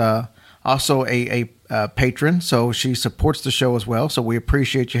is also a patron, so she supports the show as well, so we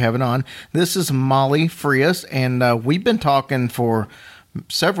appreciate you having on. This is Molly Frias, and we've been talking for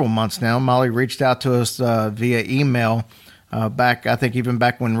several months now. Molly reached out to us via email back, I think even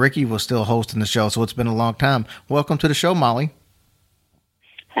back when Ricky was still hosting the show, so it's been a long time. Welcome to the show, Molly.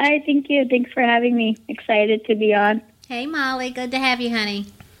 Hi, thank you. Thanks for having me. Excited to be on. Hey, Molly. Good to have you, honey.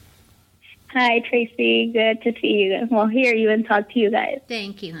 Hi, Tracy. Good to see you. Well, hear you and talk to you guys.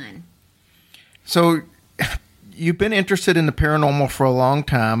 Thank you, hon. So you've been interested in the paranormal for a long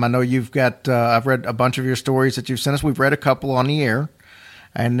time. I know you've got, I've read a bunch of your stories that you've sent us. We've read a couple on the air.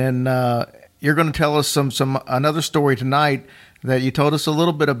 And then you're going to tell us another story tonight that you told us a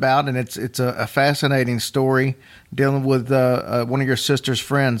little bit about, and it's a fascinating story dealing with one of your sister's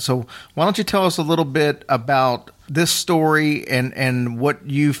friends. So why don't you tell us a little bit about this story and what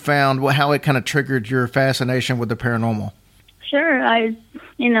you found, how it kind of triggered your fascination with the paranormal? Sure.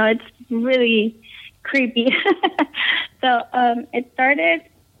 It's really creepy. So it started,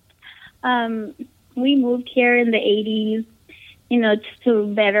 we moved here in the 80s,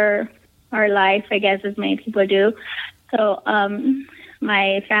 to better our life, I guess, as many people do. So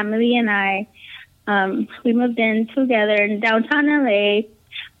my family and I, we moved in together in downtown LA.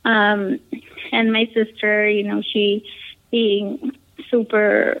 And my sister, she being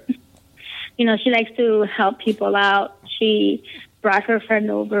super, she likes to help people out. She brought her friend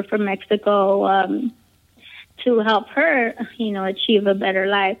over from Mexico to help her, achieve a better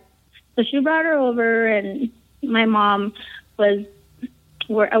life. So she brought her over, and my mom was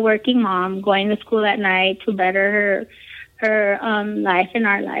a working mom, going to school at night to better her life and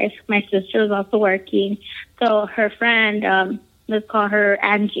our life. My sister was also working. So her friend, let's call her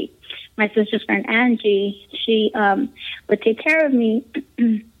Angie. My sister's friend Angie, she would take care of me.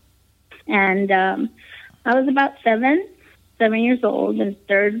 And I was about 7 years old, in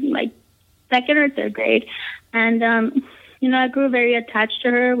second or third grade. And, I grew very attached to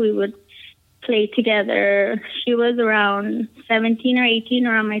her. We would play together. She was around 17 or 18,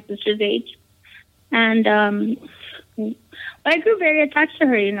 around my sister's age. And I grew very attached to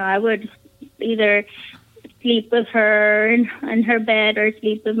her. I would either sleep with her in her bed or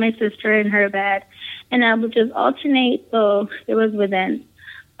sleep with my sister in her bed. And I would just alternate. So it was within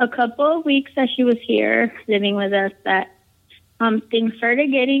a couple of weeks that she was here living with us that things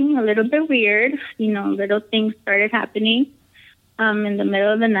started getting a little bit weird. Little things started happening in the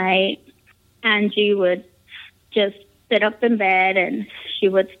middle of the night. Angie would just sit up in bed, and she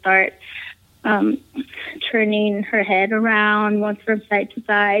would start turning her head around once from side to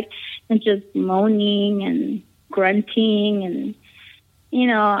side and just moaning and grunting. And,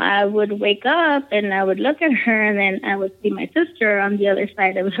 I would wake up and I would look at her, and then I would see my sister on the other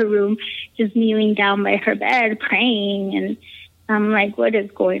side of the room just kneeling down by her bed praying. And I'm like, what is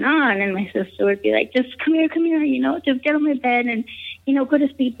going on? And my sister would be like, just come here, just get on my bed and, go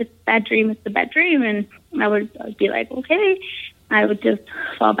to sleep. It's a bad dream. It's a bad dream. And I would be like, okay. I would just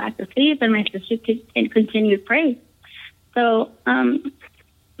fall back to sleep, and my sister continued praying. So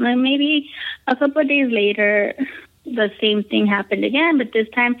maybe a couple of days later, the same thing happened again, but this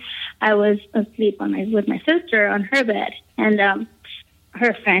time I was asleep with my sister on her bed. And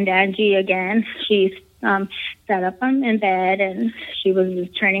her friend Angie, again, she sat up in bed, and she was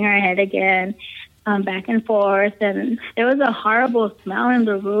just turning her head again, back and forth. And there was a horrible smell in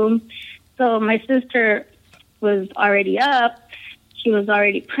the room. So my sister was already up. She was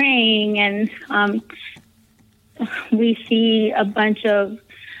already praying, and we see a bunch of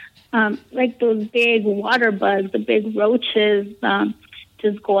those big water bugs, the big roaches,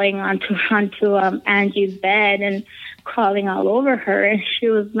 just going onto Angie's bed and crawling all over her. And she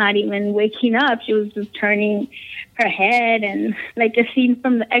was not even waking up. She was just turning her head, and like a scene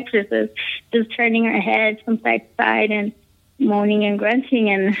from The Exorcist, just turning her head from side to side and moaning and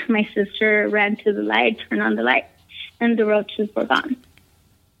grunting. And my sister ran to the light, turned on the light, and the roaches were gone.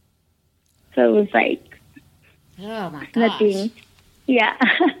 So it was like, oh my gosh. Nothing. Yeah.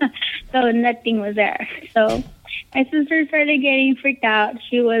 So nothing was there. So my sister started getting freaked out.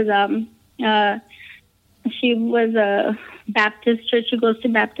 She was a Baptist church. She goes to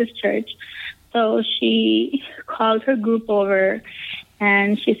Baptist church. So she called her group over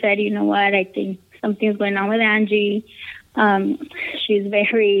and she said, you know what, I think something's going on with Angie. She's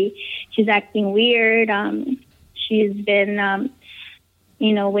acting weird. She's been,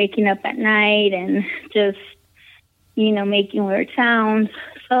 waking up at night and just, making weird sounds.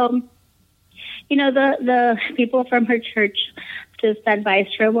 So, the people from her church just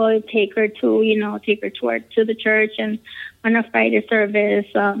advised her, well, take her to the church and on a Friday service.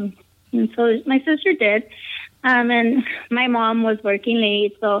 And so my sister did. And my mom was working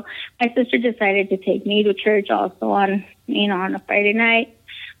late, so my sister decided to take me to church also on a Friday night.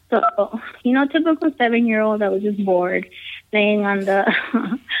 So, typical 7-year-old, I was just bored, laying on the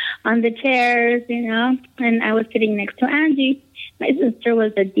on the chairs, and I was sitting next to Angie. My sister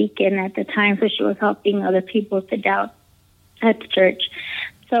was a deacon at the time, so she was helping other people sit down at the church.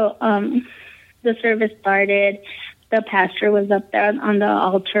 So the service started. The pastor was up there on the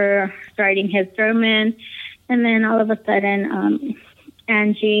altar starting his sermon. And then all of a sudden,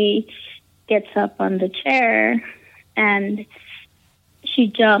 Angie gets up on the chair and she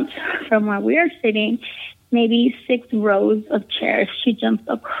jumps from where we are sitting, maybe 6 rows of chairs. She jumps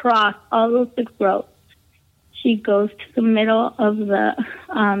across all those 6 rows. She goes to the middle of the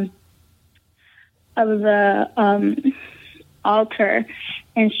altar,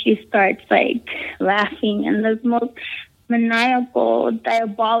 and she starts laughing in the most maniacal,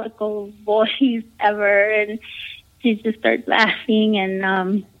 diabolical voice ever. And she just starts laughing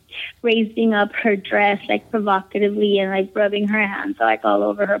and raising up her dress provocatively and rubbing her hands all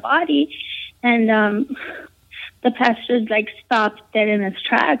over her body. And the pastor stops dead in his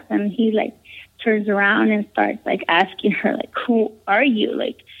tracks, and he turns around and starts asking her who are you?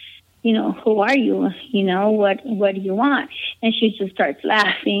 Who are you? What do you want? And she just starts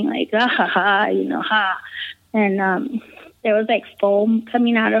laughing ha ha ha, ha. And there was foam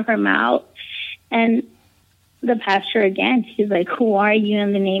coming out of her mouth. And the pastor again, she's who are you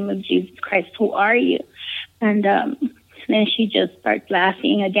in the name of Jesus Christ? Who are you? And then she just starts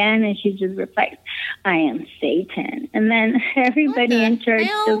laughing again, and she just replies, I am Satan. And then everybody in church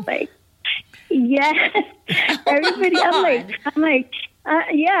is yes. Everybody,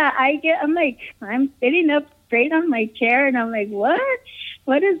 I'm sitting up straight on my chair, and I'm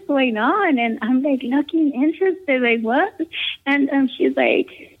what is going on? And I'm looking interested, what? And she's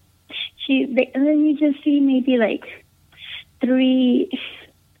and then you just see maybe 3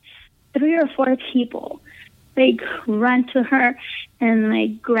 or 4 people run to her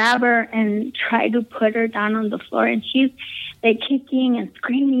and grab her and try to put her down on the floor, and she's kicking and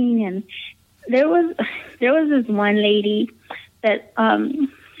screaming. And there was this one lady that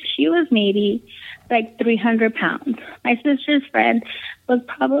she was maybe 300 pounds. My sister's friend was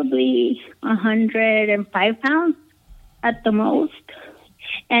probably 105 pounds at the most.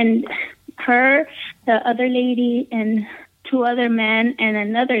 And her, the other lady, and 2 other men and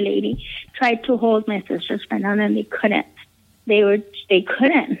another lady tried to hold my sister's friend down, and they couldn't. They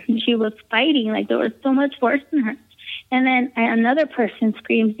couldn't. She was fighting. There was so much force in her. And then another person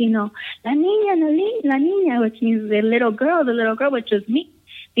screams, la niña, la niña, which means the little girl, which was me,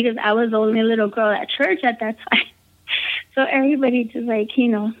 because I was the only little girl at church at that time. So everybody just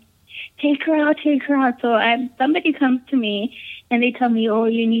take her out. So somebody comes to me and they tell me, oh,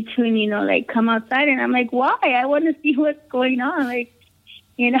 you need to, come outside. And I'm why? I want to see what's going on.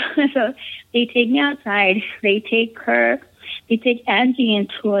 So they take me outside. They take Angie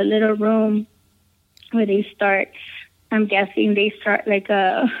into a little room where they start, I'm guessing they start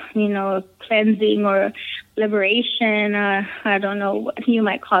a cleansing or liberation, I don't know what you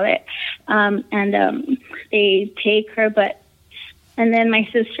might call it. And they take her, and then my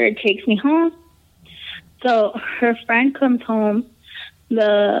sister takes me home. So her friend comes home,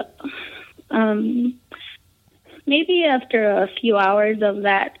 maybe after a few hours of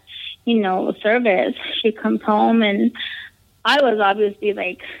that, service, she comes home, and I was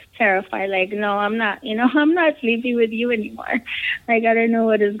obviously terrified. No, I'm not, I'm not sleeping with you anymore. I don't know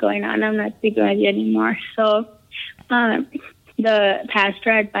what is going on. I'm not sleeping with you anymore. So, the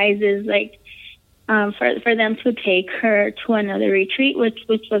pastor advises for them to take her to another retreat, which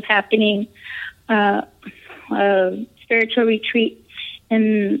was happening, a spiritual retreat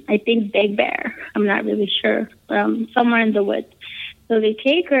in, I think, Big Bear. I'm not really sure, somewhere in the woods. So they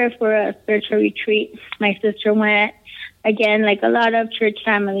take her for a spiritual retreat. My sister went. Again, a lot of church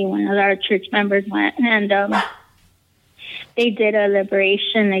family went, a lot of church members went, and they did a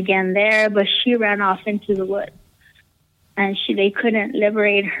liberation again there, but she ran off into the woods, and they couldn't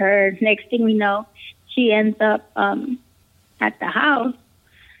liberate her. Next thing we know, she ends up at the house,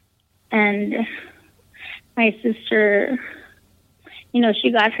 and my sister,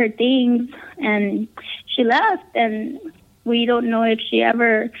 she got her things and she left, and we don't know if she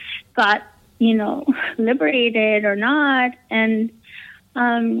ever got, liberated or not. And,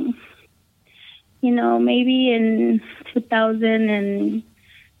 maybe in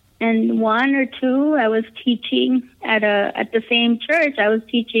 2001 or 2, I was teaching at the same church. I was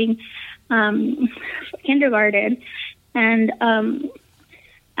teaching kindergarten, and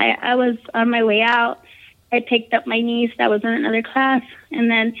I was on my way out. I picked up my niece that was in another class, and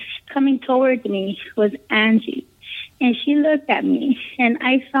then coming towards me was Angie. And she looked at me, and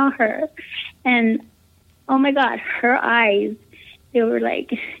I saw her, and oh my God, her eyes, they were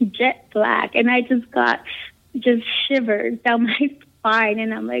like jet black, and I just shivered down my spine,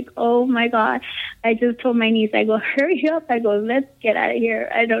 and I'm like, oh my God. I just told my niece, I go, hurry up. I go, let's get out of here.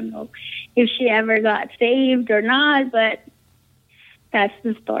 I don't know if she ever got saved or not, but that's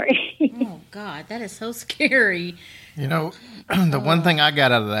the story. Oh, God, that is so scary. The one thing I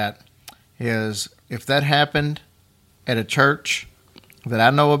got out of that is if that happened at a church that I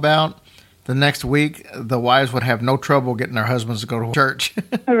know about, the next week the wives would have no trouble getting their husbands to go to church.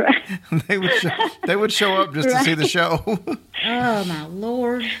 Right. they would show up just to see the show. Oh, my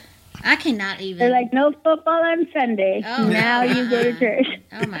Lord. I cannot even. They're like, no football on Sunday. Oh, now you go to church.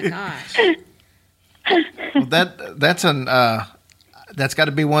 Oh, my gosh. Well, that's got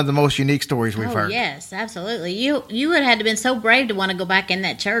to be one of the most unique stories we've heard. Yes, absolutely. You would have had to been so brave to want to go back in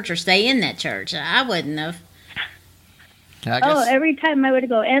that church or stay in that church. I wouldn't have. Every time I would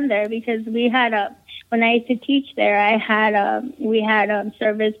go in there, because we had when I used to teach there, we had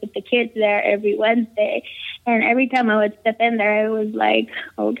service with the kids there every Wednesday, and every time I would step in there, I was like,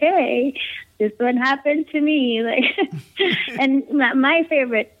 okay, this one happened to me. Like, and my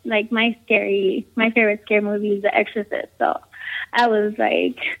favorite scary movie is The Exorcist. So I was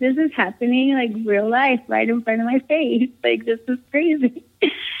like, this is happening like real life right in front of my face. Like, this is crazy.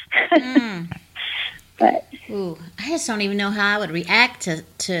 But ooh, I just don't even know how I would react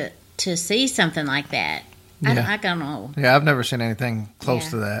to see something like that. Yeah. I don't know. Yeah, I've never seen anything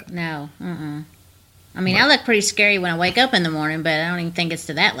close to that. No. I mean, I look pretty scary when I wake up in the morning, but I don't even think it's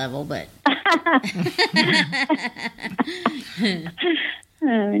to that level. But oh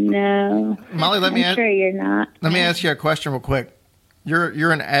no, Molly, I'm sure you're not. Let me ask you a question real quick.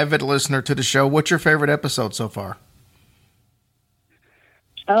 You're an avid listener to the show. What's your favorite episode so far?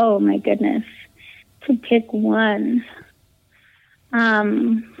 Oh my goodness, to pick one,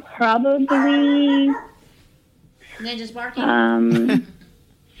 probably Ninjas Barking.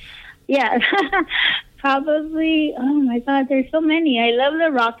 Yeah, probably. Oh my God, there's so many. I love the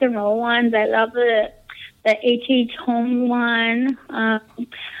rock and roll ones. I love the H.H. Holmes one. I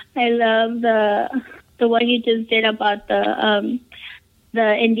love the one you just did about the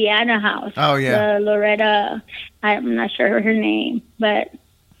Indiana house. Oh yeah, the Loretta. I'm not sure her name, but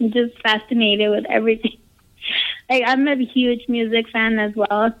I'm just fascinated with everything. Like, I'm a huge music fan as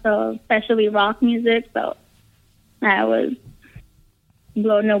well, so especially rock music. So I was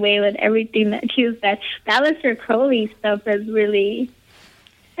blown away with everything that you said. That Aleister Crowley stuff is really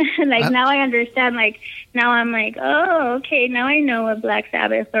now I understand. Like, now I'm like, oh, okay, now I know what Black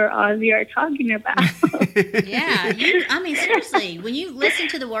Sabbath or Ozzy are talking about. Yeah, I mean, seriously, when you listen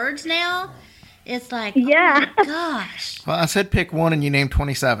to the words now, it's like, yeah. Oh my gosh. Well, I said pick one and you named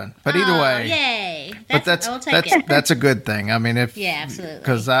 27, but either way, yay! That's a good thing. I mean, absolutely,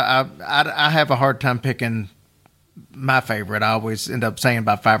 because I have a hard time picking my favorite. I always end up saying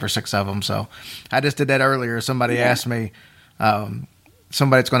about 5 or 6 of them. So I just did that earlier. Somebody asked me,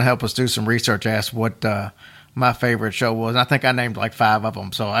 somebody that's going to help us do some research asked what my favorite show was. And I think I named like 5 of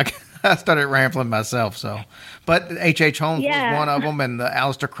them. So I started rambling myself. So, but H.H. Holmes was one of them, and the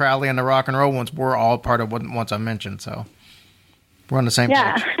Aleister Crowley and the rock and roll ones were all part of what ones I mentioned. So we're on the same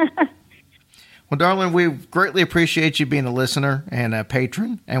page. Well, darling, we greatly appreciate you being a listener and a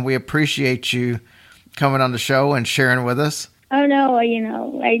patron, and we appreciate you coming on the show and sharing with us. Oh no,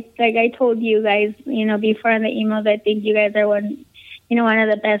 like I told you guys, before in the emails, I think you guys are one of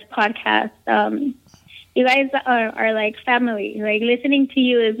the best podcasts. You guys are like family. Like, listening to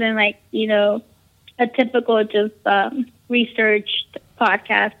you isn't like, a typical just researched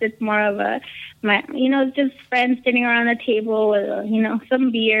podcast. It's more of just friends sitting around a table with,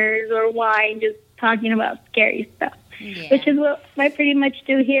 some beers or wine, just talking about scary stuff. Yeah. Which is what I pretty much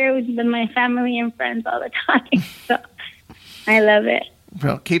do here with my family and friends all the time. So I love it.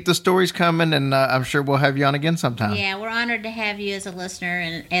 Well, keep the stories coming, and I'm sure we'll have you on again sometime. Yeah, we're honored to have you as a listener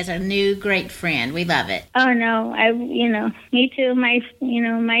and as a new great friend. We love it. Oh no, me too.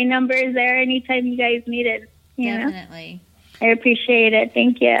 My number is there anytime you guys need it. Definitely. I appreciate it.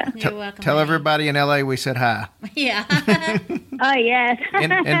 Thank you. You're welcome. Tell honey. everybody in LA we said hi. Yeah. Oh yes.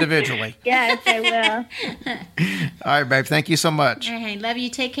 Individually. Yes, I will. All right, babe. Thank you so much. All right, love you.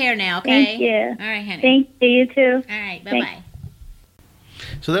 Take care now, okay? Thank you. All right, honey. Thank you. You too. All right, bye-bye.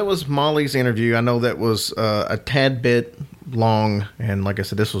 So that was Molly's interview. I know that was a tad bit long, and like I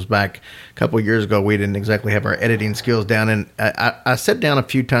said, this was back a couple of years ago. We didn't exactly have our editing skills down, and I sat down a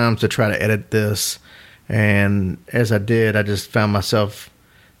few times to try to edit this, and as I did, I just found myself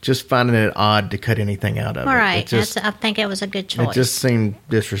just finding it odd to cut anything out of it. All right. It just, I think it was a good choice. it just seemed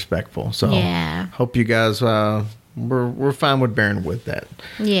disrespectful. So Yeah. hope you guys we're fine with bearing with that.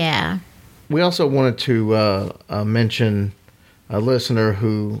 Yeah. We also wanted to mention a listener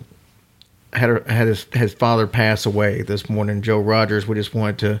who had his father pass away this morning, Joe Rogers. We just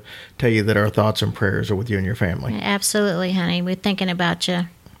wanted to tell you that our thoughts and prayers are with you and your family. Absolutely, honey. We're thinking about you.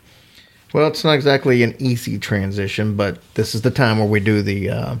 Well, it's not exactly an easy transition, but this is the time where we do the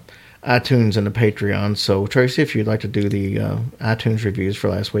iTunes and the Patreon. So, Tracy, if you'd like to do the iTunes reviews for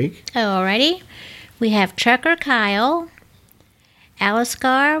last week. Alrighty. We have Trucker Kyle,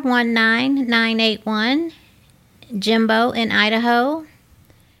 Aliscar 19981, Jimbo in Idaho,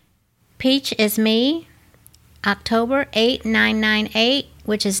 Peach is me, October 8998,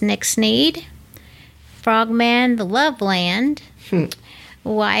 which is Nick Sneed, Frogman the Loveland,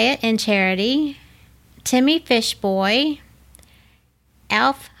 Wyatt and Charity, Timmy Fishboy,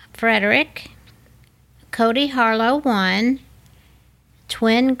 Alf Frederick, Cody Harlow 1,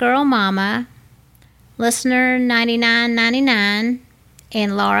 Twin Girl Mama, Listener 9999,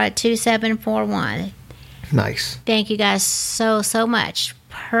 and Laura 2741. Nice. Thank you guys so much.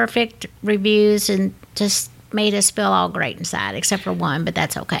 Perfect reviews and just made us feel all great inside, except for one, but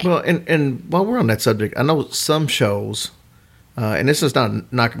that's okay. Well, and while we're on that subject, I know some shows, and this is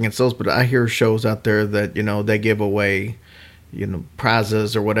not knocking against those, but I hear shows out there that, they give away,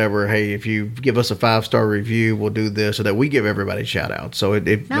 prizes or whatever. Hey, if you give us a 5-star review, we'll do this, so that we give everybody a shout out. So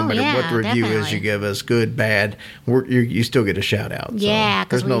no matter what the review is you give us, good, bad, you still get a shout out. Yeah,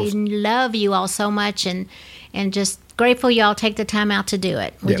 because we love you all so much and just grateful y'all take the time out to do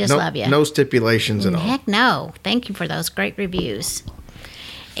it. We just love you. No stipulations at all. Heck no. Thank you for those great reviews.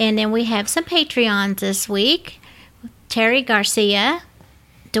 And then we have some Patreons this week. Terry Garcia,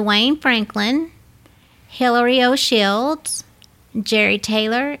 Dwayne Franklin, Hillary O'Shields, Jerry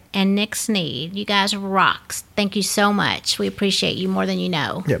Taylor, and Nick Sneed. You guys rocks. Thank you so much. We appreciate you more than you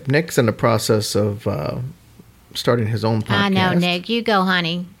know. Yep, Nick's in the process of starting his own podcast. I know, Nick. You go,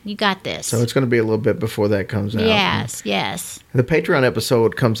 honey. You got this. So it's going to be a little bit before that comes out. Yes. The Patreon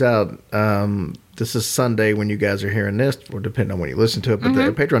episode comes out, this is Sunday when you guys are hearing this, or depending on when you listen to it, but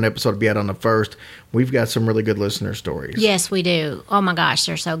the Patreon episode will be out on the 1st. We've got some really good listener stories. Yes, we do. Oh my gosh,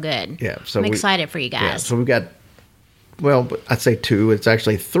 they're so good. Yeah. So I'm excited for you guys. Yeah, so we've got, I'd say 2. It's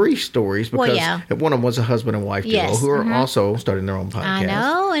actually 3 stories because one of them was a husband and wife duo who are also starting their own podcast. I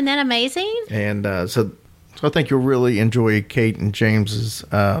know. Isn't that amazing? And so I think you'll really enjoy Kate and James's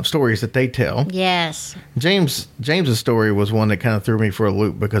stories that they tell. Yes. James's story was one that kind of threw me for a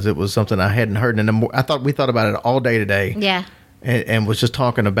loop because it was something I hadn't heard. And we thought about it all day today. Yeah. And was just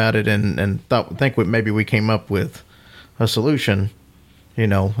talking about it and think maybe we came up with a solution.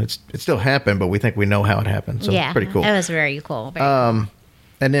 It still happened, but we think we know how it happened. So it's pretty cool. That was very cool. Very cool.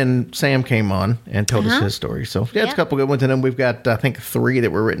 And then Sam came on and told us his story. So it's a couple good ones. And then we've got, I think, 3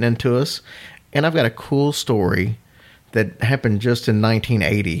 that were written into us. And I've got a cool story that happened just in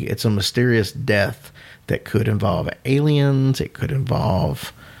 1980. It's a mysterious death that could involve aliens. It could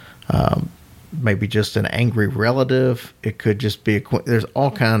involve maybe just an angry relative. It could just be there's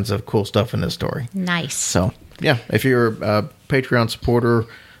all kinds of cool stuff in this story. Nice. So, yeah, if you're a Patreon supporter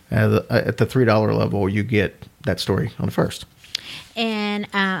at the $3 level, you get that story on the 1st. And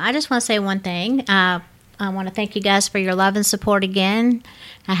I just want to say one thing. I want to thank you guys for your love and support again.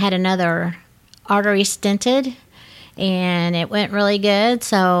 I had another artery stented, and it went really good.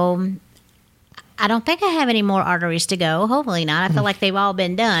 So I don't think I have any more arteries to go. Hopefully not. I feel like they've all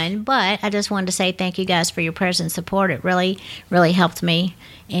been done. But I just wanted to say thank you guys for your prayers and support. It really, really helped me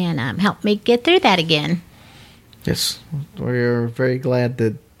and helped me get through that again. Yes, we're very glad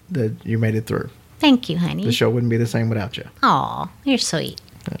that you made it through. Thank you, honey. The show wouldn't be the same without you. Aw, you're sweet.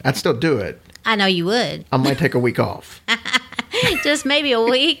 I'd still do it. I know you would. I might take a week off. Just maybe a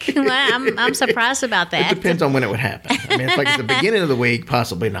week. Well, I'm surprised about It that. depends on when it would happen. I mean, it's like at the beginning of the week,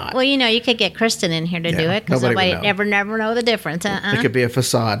 possibly not. Well, you could get Kristen in here to do Yeah, it because nobody nobody would know. never know the difference. It could be a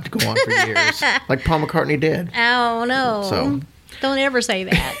facade to go on for years, like Paul McCartney did. Oh no! So- Don't ever say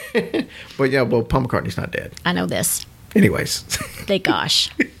that. But yeah, well, Paul McCartney's not dead. I know this. Anyways. Thank gosh.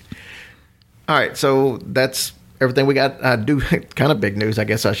 All right, so that's everything we got. Kind of big news, I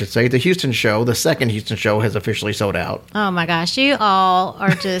guess I should say. The Houston show, the second Houston show, has officially sold out. Oh my gosh, you all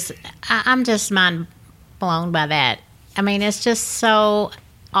are just, I'm just mind blown by that. I mean, it's just so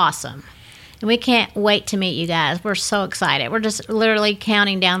awesome. And we can't wait to meet you guys. We're so excited. We're just literally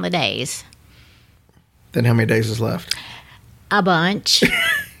counting down the days. Then how many days is left? A bunch.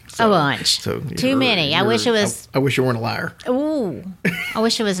 A bunch. So Too many. I wish it was, I wish you weren't a liar. ooh, I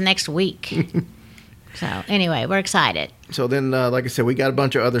wish it was next week. So anyway, we're excited. So then, like I said, we got a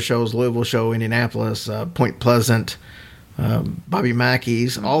bunch of other shows: Louisville show, Indianapolis, Point Pleasant, Bobby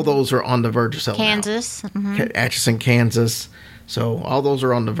Mackey's. All those are on the verge of selling Kansas. Mhm. out. Atchison, Kansas. So all those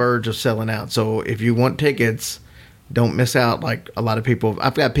are on the verge of selling out. So if you want tickets, don't miss out. Like a lot of people,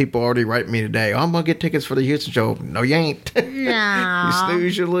 I've got people already writing me today. Oh, I'm gonna get tickets for the Houston show. No, you ain't. You No.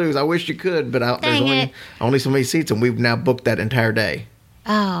 snooze, you lose. I wish you could, but there's Dang it. only so many seats, and we've now booked that entire day.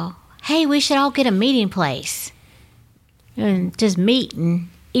 Oh, hey, we should all get a meeting place and just meet and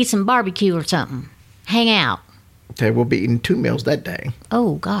eat some barbecue or something. Hang out. Okay, we'll be eating 2 meals that day,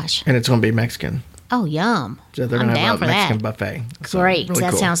 Oh gosh. and it's gonna be Mexican. Oh, yum. So they're I'm gonna down have a for Mexican that. buffet. So, Great. really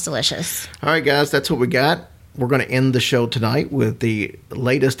That cool. sounds delicious. All right, guys, that's what we got. We're going to end the show tonight with the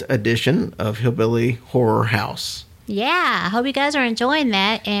latest edition of Hillbilly Horror House. Yeah, I hope you guys are enjoying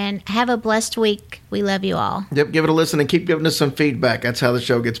that and have a blessed week. We love you all. Yep, give it a listen and keep giving us some feedback. That's how the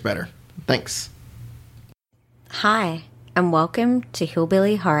show gets better. Thanks. Hi, and welcome to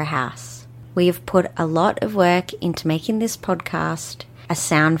Hillbilly Horror House. We have put a lot of work into making this podcast a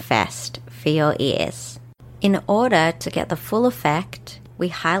sound fest for your ears. In order to get the full effect, we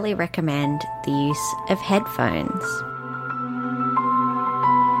highly recommend the use of headphones.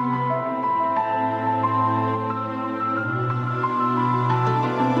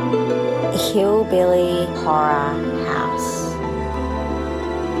 Hillbilly Horror House.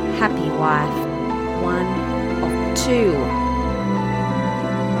 Happy Wife, 1 of 2.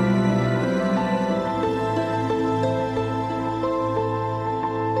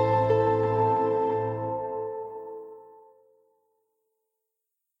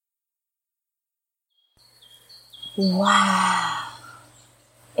 Wow.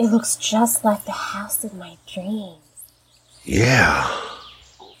 It looks just like the house of my dreams. Yeah.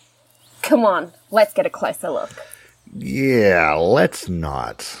 Come on, let's get a closer look. Yeah, let's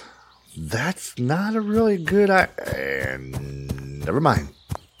not. That's not a really good never mind.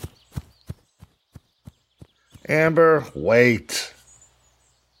 Amber, wait.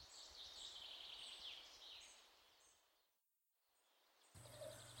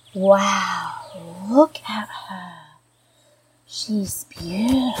 Wow, look at her. She's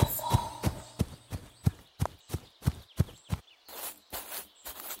beautiful.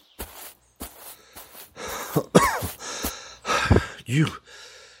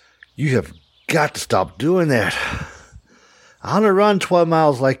 You have got to stop doing that. I want to run 12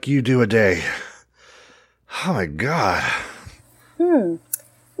 miles like you do a day. Oh my God.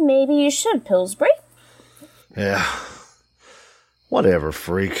 Maybe you should, Pillsbury. Yeah. Whatever,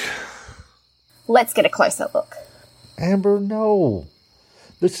 freak. Let's get a closer look. Amber, no.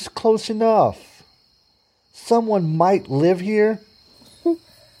 This is close enough. Someone might live here.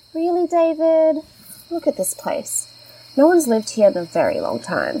 Really, David? Look at this place. No one's lived here in a very long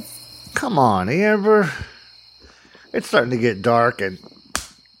time. Come on, Amber. It's starting to get dark and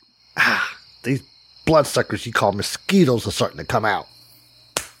these bloodsuckers you call mosquitoes are starting to come out.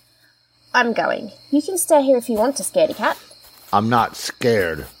 I'm going. You can stay here if you want to, scaredy cat. I'm not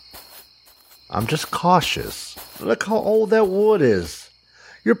scared. I'm just cautious. Look how old that wood is.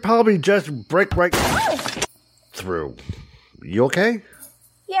 You'll probably just break right through. You okay?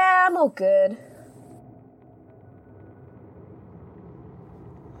 Yeah, I'm all good.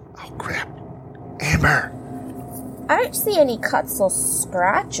 Oh, crap. Amber! I don't see any cuts or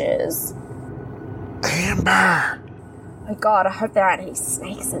scratches. Amber! My God, I hope there aren't any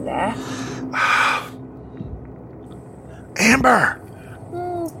snakes in there. Amber!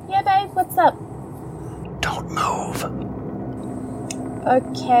 Yeah, babe, what's up? Don't move.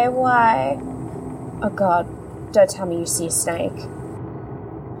 Okay, why? Oh God, don't tell me you see a snake.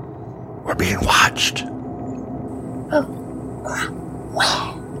 We're being watched. Oh, crap.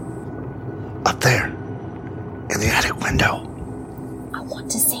 Where? Up there. In the attic window. I want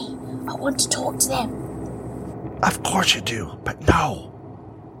to see. I want to talk to them. Of course you do, but no.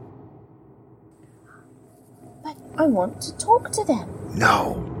 But I want to talk to them.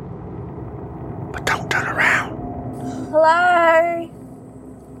 No. But don't turn around. Hello?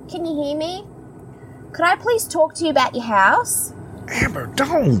 Can you hear me? Could I please talk to you about your house? Amber,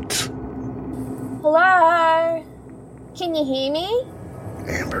 don't. Hello? Can you hear me?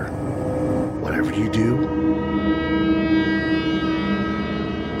 Amber, whatever you do,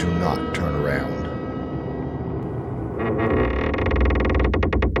 do not turn around.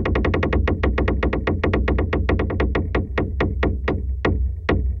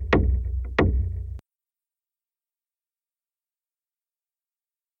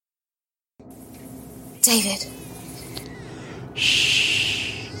 David.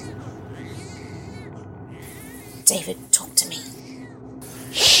 Shh. David, talk to me.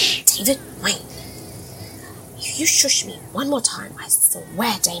 Shh. David, wait. If you shush me one more time, I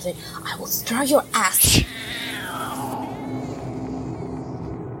swear, David, I will throw your ass.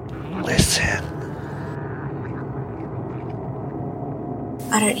 Listen.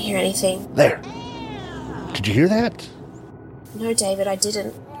 I don't hear anything. There. Did you hear that? No, David, I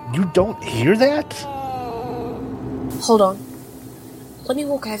didn't. You don't hear that? Hold on. Let me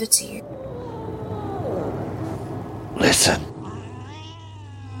walk over to you. Listen.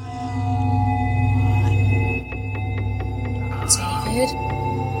 David?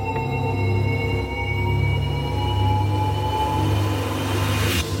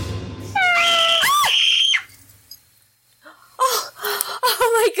 Oh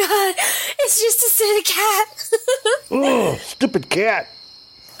my god! It's just a silly cat! Oh, stupid cat.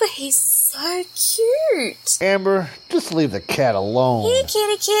 But he's so cute! Amber, just leave the cat alone. Here,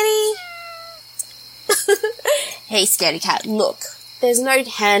 kitty kitty! Hey, scaredy cat, look. There's no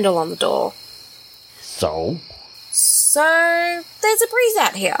handle on the door. So, there's a breeze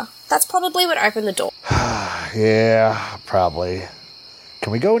out here. That's probably what opened the door. yeah, probably.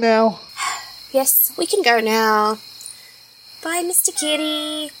 Can we go now? Yes, we can go now. Bye, Mr.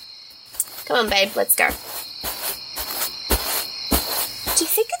 Kitty. Come on, babe, let's go. Do you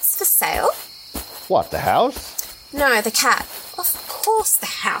think it's for sale? What, the house? No, the cat. Of course, the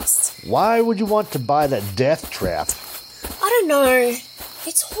house. Why would you want to buy that death trap? I don't know.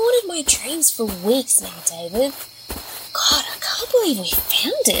 It's haunted my dreams for weeks now, David. God, I can't believe we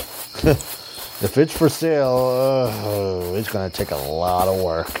found it. If it's for sale, it's going to take a lot of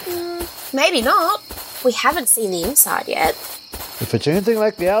work. Maybe not. We haven't seen the inside yet. If it's anything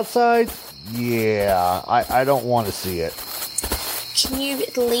like the outside, yeah, I don't want to see it. Can you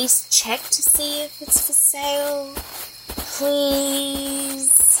at least check to see if it's for sale?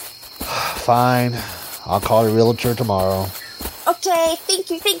 Please? Fine. I'll call the realtor tomorrow. Okay, thank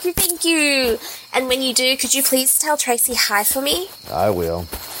you. And when you do, could you please tell Tracy hi for me? I will.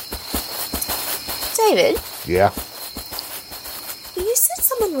 David? Yeah? You said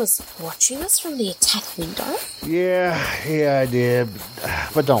someone was watching us from the attack window? Yeah, I did.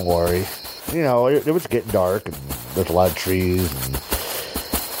 But don't worry. You know, it was getting dark, and there's a lot of trees, and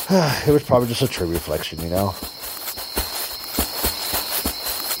it was probably just a tree reflection, you know?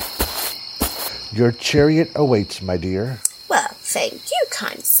 Your chariot awaits, my dear. Well, thank you,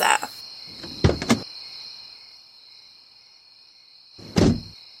 kind sir.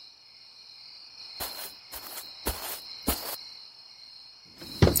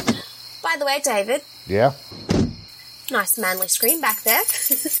 By the way, David. Yeah? Nice manly scream back there.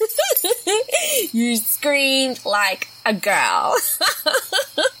 You screamed like a girl.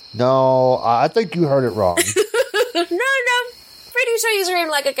 No, I think you heard it wrong. No, pretty sure you screamed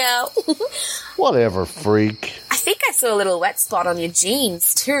like a girl. Whatever, freak. I think I saw a little wet spot on your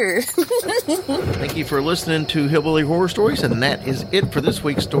jeans, too. Thank you for listening to Hillbilly Horror Stories, and that is it for this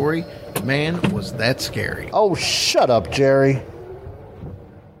week's story. Man, was that scary. Oh, shut up, Jerry.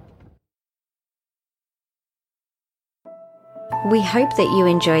 We hope that you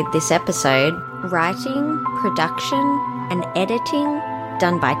enjoyed this episode. Writing, production, and editing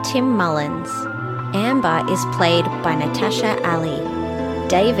done by Tim Mullins. Amber is played by Natasha Ali.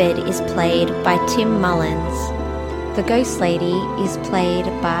 David is played by Tim Mullins. The Ghost Lady is played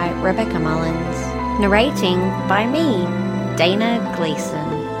by Rebecca Mullins. Narrating by me, Dana Gleason.